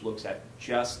model, which looks at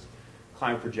just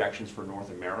climate projections for North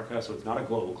America. So it's not a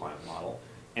global climate model,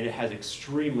 and it has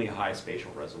extremely high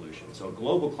spatial resolution. So a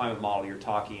global climate model, you're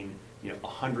talking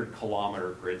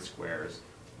 100-kilometer grid squares.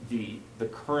 The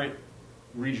current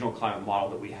regional climate model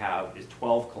that we have is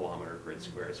 12-kilometer grid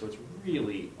squares, so it's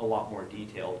really a lot more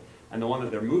detailed. And the one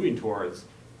that they're moving towards,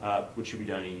 which should be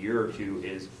done in a year or two,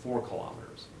 is 4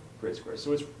 kilometers grid squares.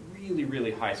 So it's really,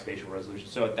 really high spatial resolution.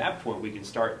 So at that point, we can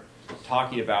start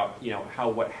talking about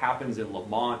how what happens in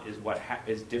Lamont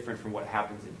is different from what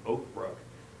happens in Oak Brook,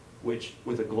 which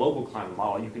with a global climate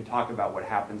model, you can talk about what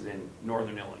happens in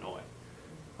northern Illinois.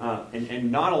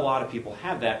 And not a lot of people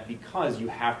have that because you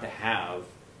have to have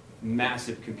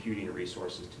massive computing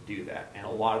resources to do that. And a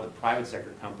lot of the private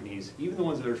sector companies, even the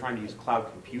ones that are trying to use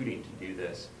cloud computing to do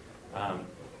this,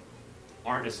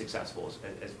 aren't as successful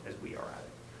as we are at it.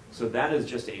 So that is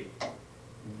just a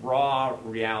raw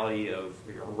reality of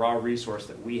a raw resource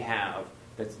that we have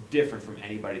that's different from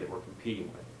anybody that we're competing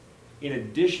with. In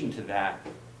addition to that,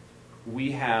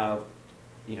 we have,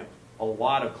 a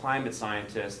lot of climate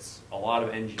scientists, a lot of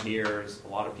engineers, a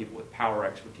lot of people with power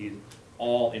expertise,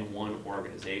 all in one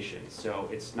organization. So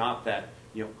it's not that,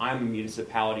 I'm a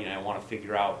municipality and I want to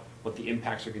figure out what the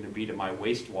impacts are going to be to my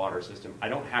wastewater system. I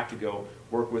don't have to go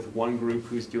work with one group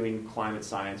who's doing climate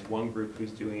science, one group who's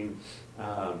doing,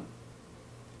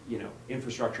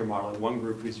 infrastructure modeling, one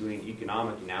group who's doing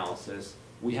economic analysis.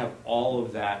 We have all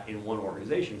of that in one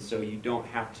organization, so you don't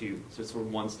have to, so it's sort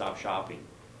of one-stop shopping,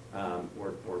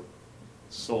 or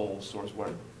sole source, what,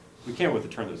 we came up with a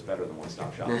term that's better than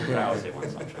one-stop shopping, but I always say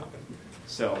one-stop shopping.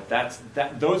 So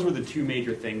those were the two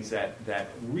major things that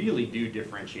really do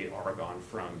differentiate Argonne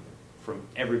from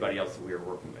everybody else that we were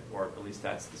working with, or at least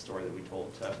that's the story that we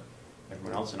told to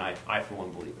everyone else, and I for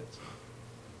one believe it.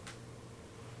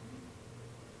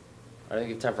 I think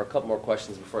we have time for a couple more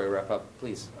questions before we wrap up.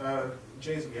 Please.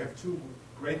 Jason, we have two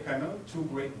great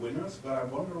winners, but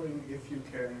I'm wondering if you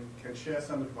can share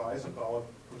some advice about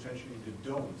potentially the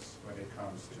don'ts when it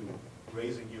comes to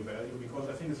raising your value, because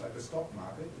I think it's like the stock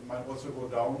market. It might also go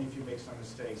down if you make some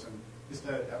mistakes. And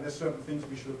are there certain things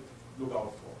we should look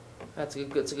out for? That's a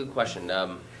good question.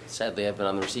 Sadly, I've been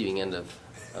on the receiving end of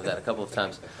that a couple of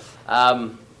times.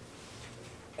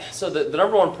 So the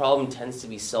number one problem tends to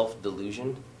be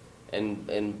self-delusion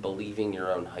and believing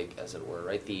your own hype, as it were,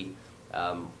 right?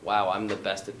 Wow, I'm the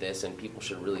best at this, and people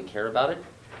should really care about it,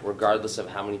 regardless of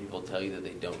how many people tell you that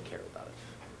they don't care about it.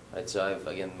 Right? So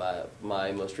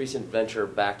my most recent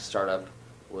venture-backed startup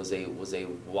was a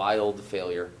wild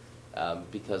failure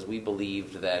because we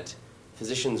believed that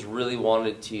physicians really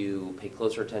wanted to pay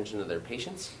closer attention to their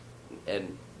patients,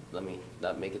 and let me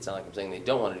not make it sound like I'm saying they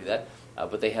don't want to do that,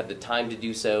 but they had the time to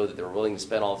do so, that they were willing to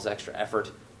spend all this extra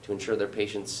effort to ensure their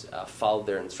patients followed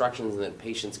their instructions, and that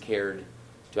patients cared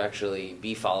to actually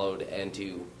be followed and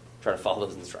to try to follow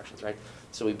those instructions, right?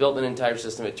 So we built an entire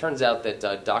system. It turns out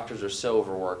that doctors are so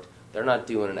overworked, they're not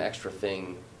doing an extra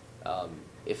thing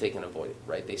if they can avoid it,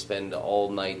 right? They spend all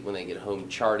night when they get home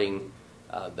charting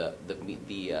the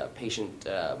patient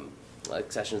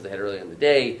sessions they had earlier in the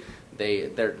day.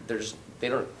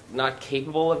 They're not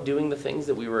capable of doing the things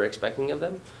that we were expecting of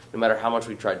them, no matter how much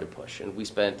we tried to push. And we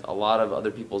spent a lot of other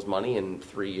people's money in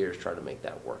 3 years trying to make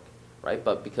that work, right?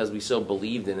 But because we so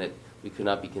believed in it, we could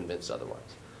not be convinced otherwise.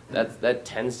 That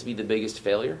tends to be the biggest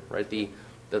failure, right?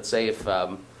 Let's say if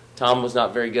Tom was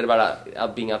not very good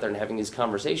about being out there and having these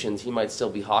conversations, he might still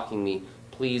be hawking me,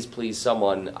 please,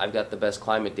 someone, I've got the best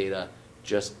climate data,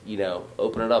 just,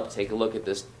 open it up, take a look at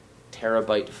this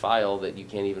terabyte file that you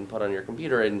can't even put on your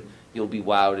computer, and you'll be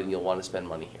wowed and you'll want to spend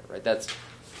money here, right?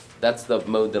 That's the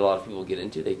mode that a lot of people get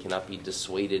into. They cannot be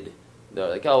dissuaded. They're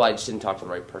like, oh, I just didn't talk to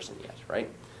the right person yet, right?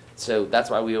 So that's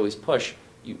why we always push.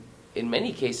 In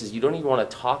many cases, you don't even want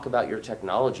to talk about your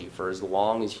technology for as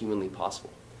long as humanly possible.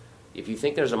 If you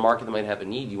think there's a market that might have a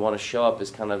need, you want to show up as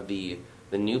kind of the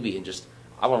newbie and just,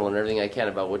 I want to learn everything I can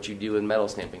about what you do in metal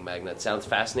stamping, Magna. It sounds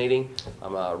fascinating.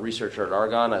 I'm a researcher at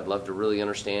Argonne. I'd love to really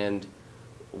understand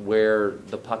where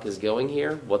the puck is going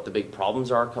here, what the big problems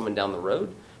are coming down the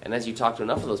road. And as you talk to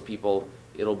enough of those people,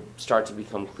 it'll start to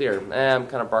become clear, I'm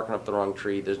kind of barking up the wrong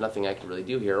tree. There's nothing I can really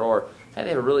do here. Or, hey, they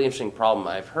have a really interesting problem.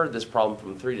 I've heard this problem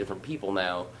from 3 different people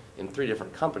now in 3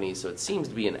 different companies, so it seems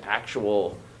to be an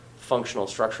actual functional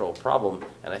structural problem,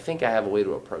 and I think I have a way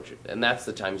to approach it. And that's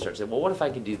the time you start to say, well, what if I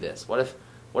could do this? What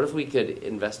if we could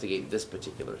investigate this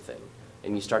particular thing?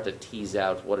 And you start to tease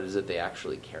out what it is that they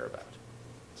actually care about.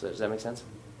 So does that make sense?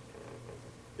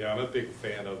 Yeah, I'm a big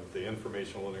fan of the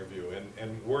informational interview,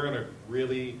 and we're in a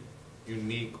really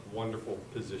unique, wonderful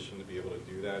position to be able to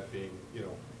do that. Being,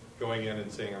 going in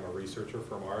and saying I'm a researcher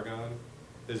from Argonne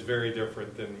is very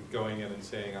different than going in and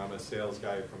saying I'm a sales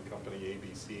guy from company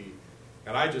ABC,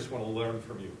 and I just want to learn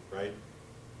from you, right?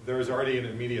 There's already an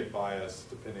immediate bias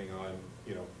depending on,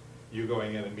 you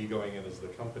going in and me going in as the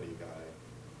company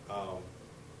guy,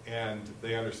 and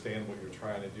they understand what you're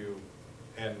trying to do,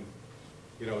 and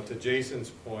to Jason's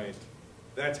point,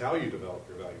 that's how you develop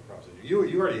your value proposition.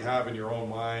 You already have in your own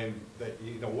mind that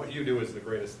what you do is the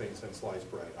greatest thing since sliced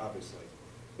bread. Obviously,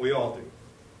 we all do.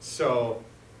 So,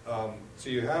 so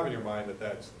you have in your mind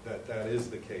that is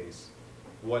the case.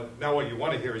 What you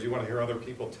want to hear is you want to hear other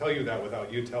people tell you that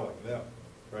without you telling them,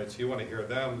 right? So you want to hear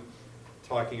them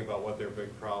talking about what their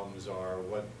big problems are,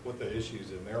 what the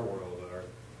issues in their world are,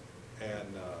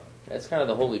 and It's kind of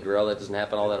the holy grail that doesn't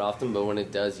happen all that often, but when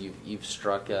it does, you've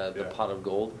struck the pot of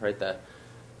gold, right?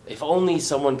 If only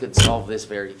someone could solve this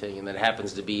very thing, and that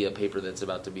happens to be a paper that's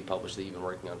about to be published that you've been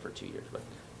working on for 2 years. But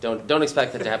don't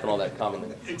expect that to happen all that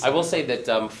commonly. I will say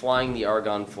that flying the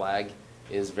Argonne flag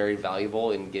is very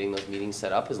valuable in getting those meetings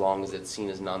set up, as long as it's seen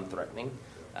as non-threatening.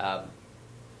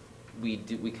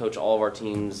 We coach all of our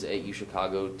teams at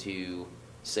UChicago to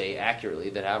say accurately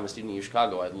that I'm a student at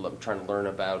UChicago. I'm trying to learn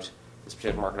about this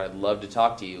particular market. I'd love to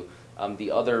talk to you. The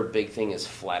other big thing is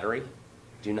flattery.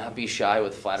 Do not be shy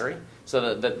with flattery.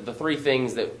 So the three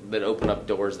things that open up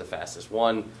doors the fastest.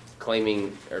 One,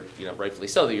 claiming, or rightfully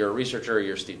so, that you're a researcher or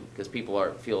you're a student, because people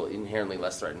feel inherently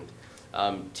less threatened.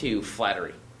 Two,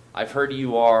 flattery. I've heard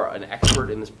you are an expert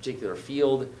in this particular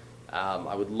field.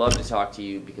 I would love to talk to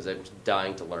you because I'm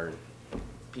dying to learn.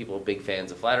 People are big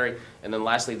fans of flattery. And then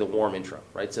lastly, the warm intro,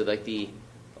 right? So like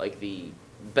the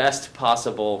best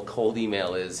possible cold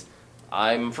email is,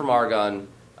 I'm from Argonne.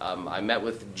 I met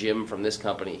with Jim from this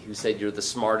company who said you're the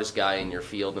smartest guy in your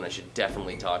field and I should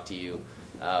definitely talk to you.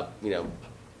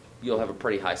 You'll have a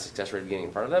pretty high success rate of getting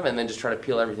in front of them, and then just try to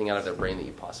peel everything out of their brain that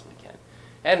you possibly can.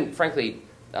 And frankly,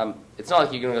 it's not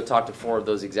like you're going to go talk to 4 of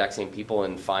those exact same people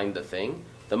and find the thing.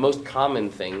 The most common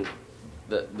thing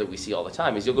that we see all the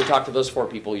time is you'll go talk to those 4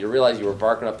 people, you realize you were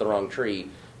barking up the wrong tree,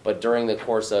 but during the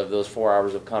course of those 4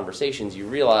 hours of conversations, you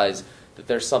realize that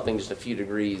there's something just a few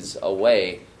degrees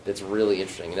away that's really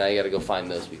interesting. And now you got to go find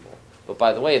those people. But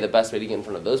by the way, the best way to get in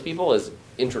front of those people is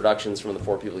introductions from the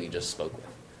 4 people you just spoke with.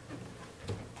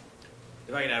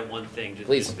 If I can add one thing,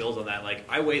 Please. Just build on that. Like,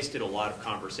 I wasted a lot of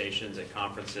conversations at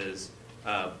conferences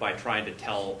by trying to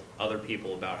tell other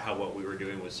people about how what we were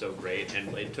doing was so great,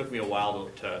 and it took me a while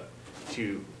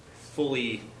to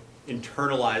fully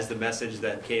internalize the message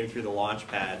that came through the launch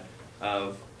pad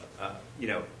of,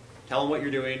 tell them what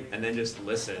you're doing, and then just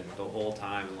listen the whole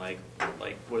time. Like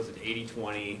what is it,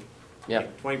 80-20? Yeah.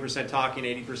 Like 20% talking,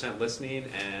 80% listening,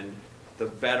 and the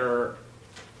better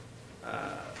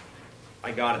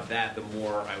I got at that, the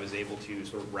more I was able to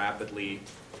sort of rapidly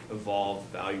evolve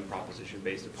the value proposition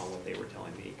based upon what they were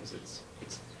telling me. Because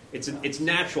it's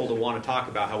natural to want to talk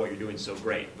about how what you're doing is so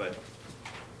great, but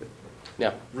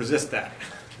resist that.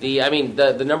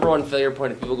 The number one failure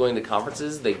point of people going to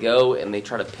conferences, they go and they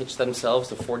try to pitch themselves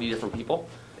to 40 different people.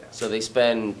 Yeah. So they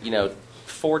spend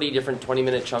 40 different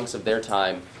 20-minute chunks of their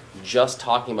time just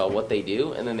talking about what they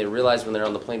do, and then they realize when they're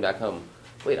on the plane back home,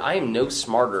 wait, I am no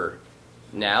smarter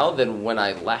now than when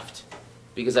I left,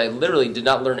 because I literally did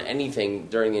not learn anything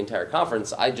during the entire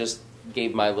conference. I just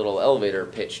gave my little elevator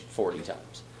pitch 40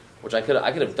 times, which I could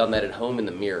have done that at home in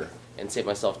the mirror and saved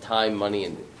myself time, money,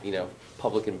 and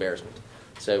public embarrassment.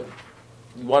 So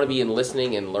you want to be in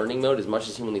listening and learning mode as much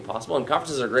as humanly possible, and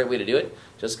conferences are a great way to do it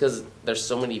just because there's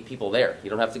so many people there. You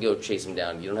don't have to go chase them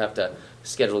down. You don't have to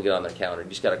schedule to get on their calendar. You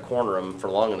just got to corner them for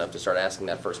long enough to start asking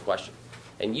that first question.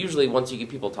 And usually once you get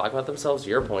people talking about themselves,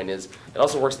 your point is, it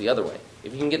also works the other way.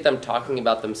 If you can get them talking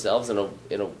about themselves, and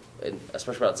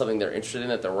especially about something they're interested in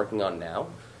that they're working on now,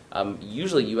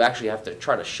 usually you actually have to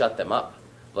try to shut them up.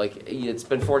 Like, it's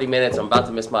been 40 minutes, I'm about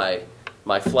to miss my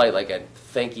flight, like,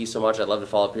 thank you so much, I'd love to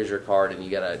follow up, here's your card, and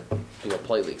you gotta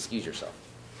politely excuse yourself.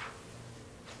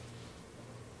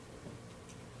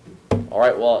 All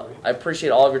right, well, I appreciate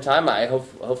all of your time.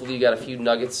 Hopefully you got a few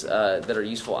nuggets that are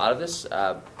useful out of this.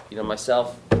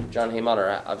 Myself, John Haymont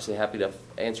are obviously happy to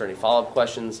answer any follow-up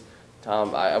questions.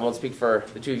 Tom, I won't speak for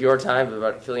the 2 of your time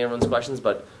about filling everyone's questions,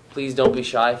 but please don't be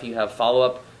shy if you have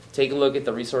follow-up. Take a look at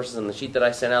the resources on the sheet that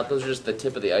I sent out. Those are just the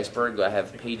tip of the iceberg. I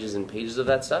have pages and pages of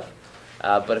that stuff.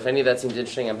 But if any of that seems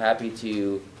interesting, I'm happy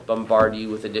to bombard you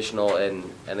with additional and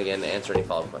again, answer any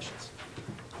follow-up questions.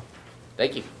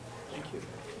 Thank you.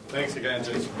 Thanks again,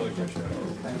 Jason. Really appreciate it.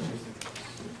 Thank you.